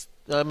quizás?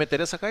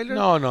 ¿Meterás a Kyler?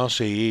 No,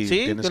 sí.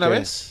 ¿Sí? ¿De una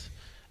vez?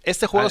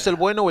 ¿Este juego es el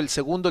bueno o el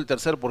segundo o el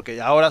tercero? Porque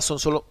ahora son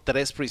solo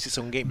 3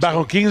 preseason games.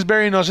 Bajo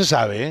Kingsbury no se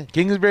sabe, ¿eh?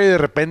 Kingsbury de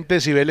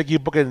repente, si ve el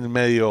equipo que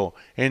medio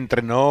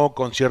entrenó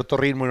con cierto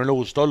ritmo y no le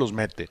gustó, los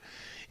mete.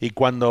 Y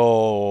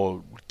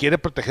cuando quiere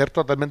proteger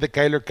totalmente a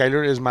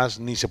Kyler es más,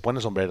 ni se pone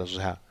sombreros. O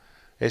sea,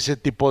 ese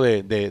tipo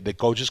de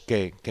coaches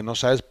que no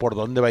sabes por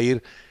dónde va a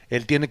ir,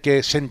 él tiene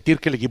que sentir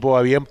que el equipo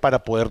va bien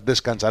para poder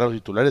descansar a los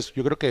titulares.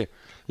 Yo creo que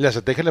la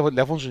estrategia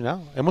le ha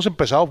funcionado. Hemos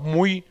empezado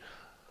muy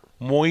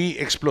muy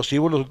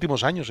explosivo en los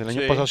últimos años. El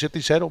año pasado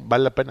 7-0,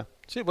 vale la pena.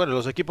 Sí, bueno,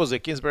 los equipos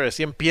de Kingsbury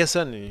así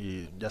empiezan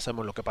y ya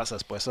sabemos lo que pasa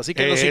después. Así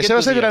que ese va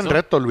a ser el gran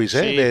reto, Luis,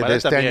 de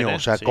este también, año. O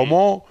sea,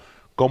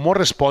 ¿cómo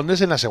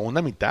respondes en la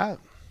segunda mitad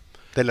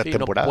de la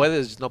temporada?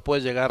 No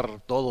puedes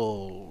llegar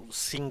todo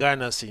sin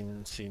ganas,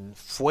 sin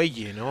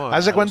fuelle, ¿no?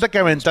 Haz de cuenta que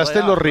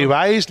aventaste los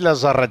ribeyes,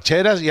 las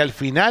arracheras y al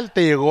final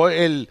te llegó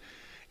el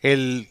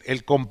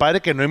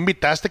compadre que no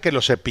invitaste, que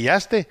lo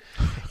cepillaste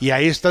y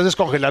ahí estás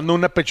descongelando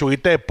una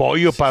pechuguita de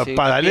pollo para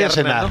darle a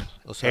cenar, ¿no?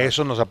 O sea,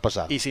 eso nos ha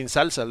pasado. Y sin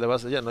salsa,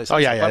 ya no hay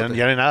salsa. Ya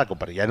no hay nada,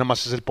 compadre, ya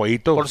nomás es el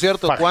pollito. Por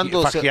cierto,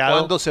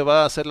 ¿cuándo se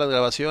va a hacer la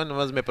grabación?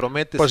 Nomás me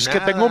prometes. Pues es que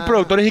tengo un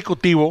productor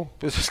ejecutivo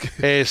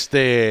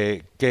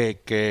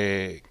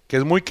que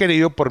es muy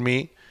querido por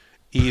mí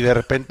y de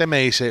repente me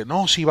dice,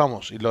 no, sí,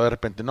 vamos, y luego de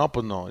repente, no,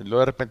 pues no, y luego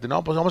de repente,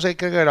 no, pues vamos a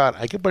grabar,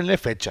 hay que ponerle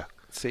fecha.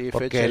 Sí,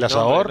 porque fecha, el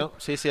asador, ¿no?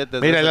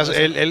 Mira,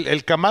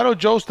 el Camaro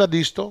Joe está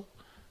listo,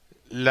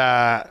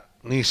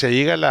 ni se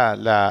diga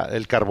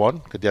el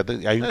carbón, que ya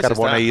hay un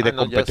carbón ahí de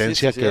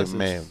competencia que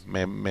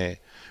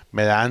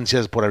me da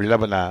ansias por abrir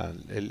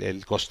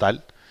el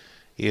costal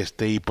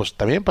y pues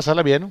también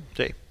pasarla bien, ¿no?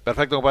 Sí,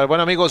 perfecto, compadre.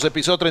 Bueno, amigos,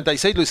 episodio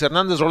 36, Luis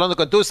Hernández, Rolando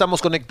Cantú,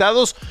 estamos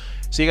conectados.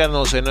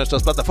 Síganos en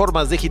nuestras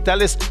plataformas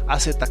digitales,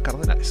 AZ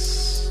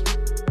Cardenales.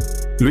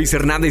 Luis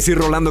Hernández y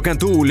Rolando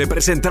Cantú le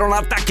presentaron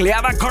la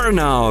Tacleada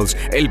Cardinals,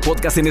 el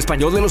podcast en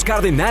español de los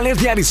Cardenales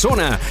de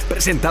Arizona,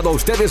 presentado a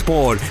ustedes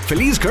por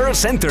Feliz Care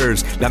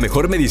Centers, la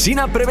mejor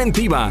medicina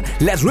preventiva,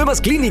 las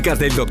nuevas clínicas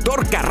del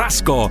Dr.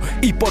 Carrasco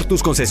y por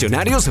tus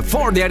concesionarios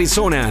Ford de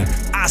Arizona.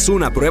 Haz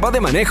una prueba de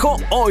manejo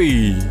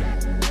hoy.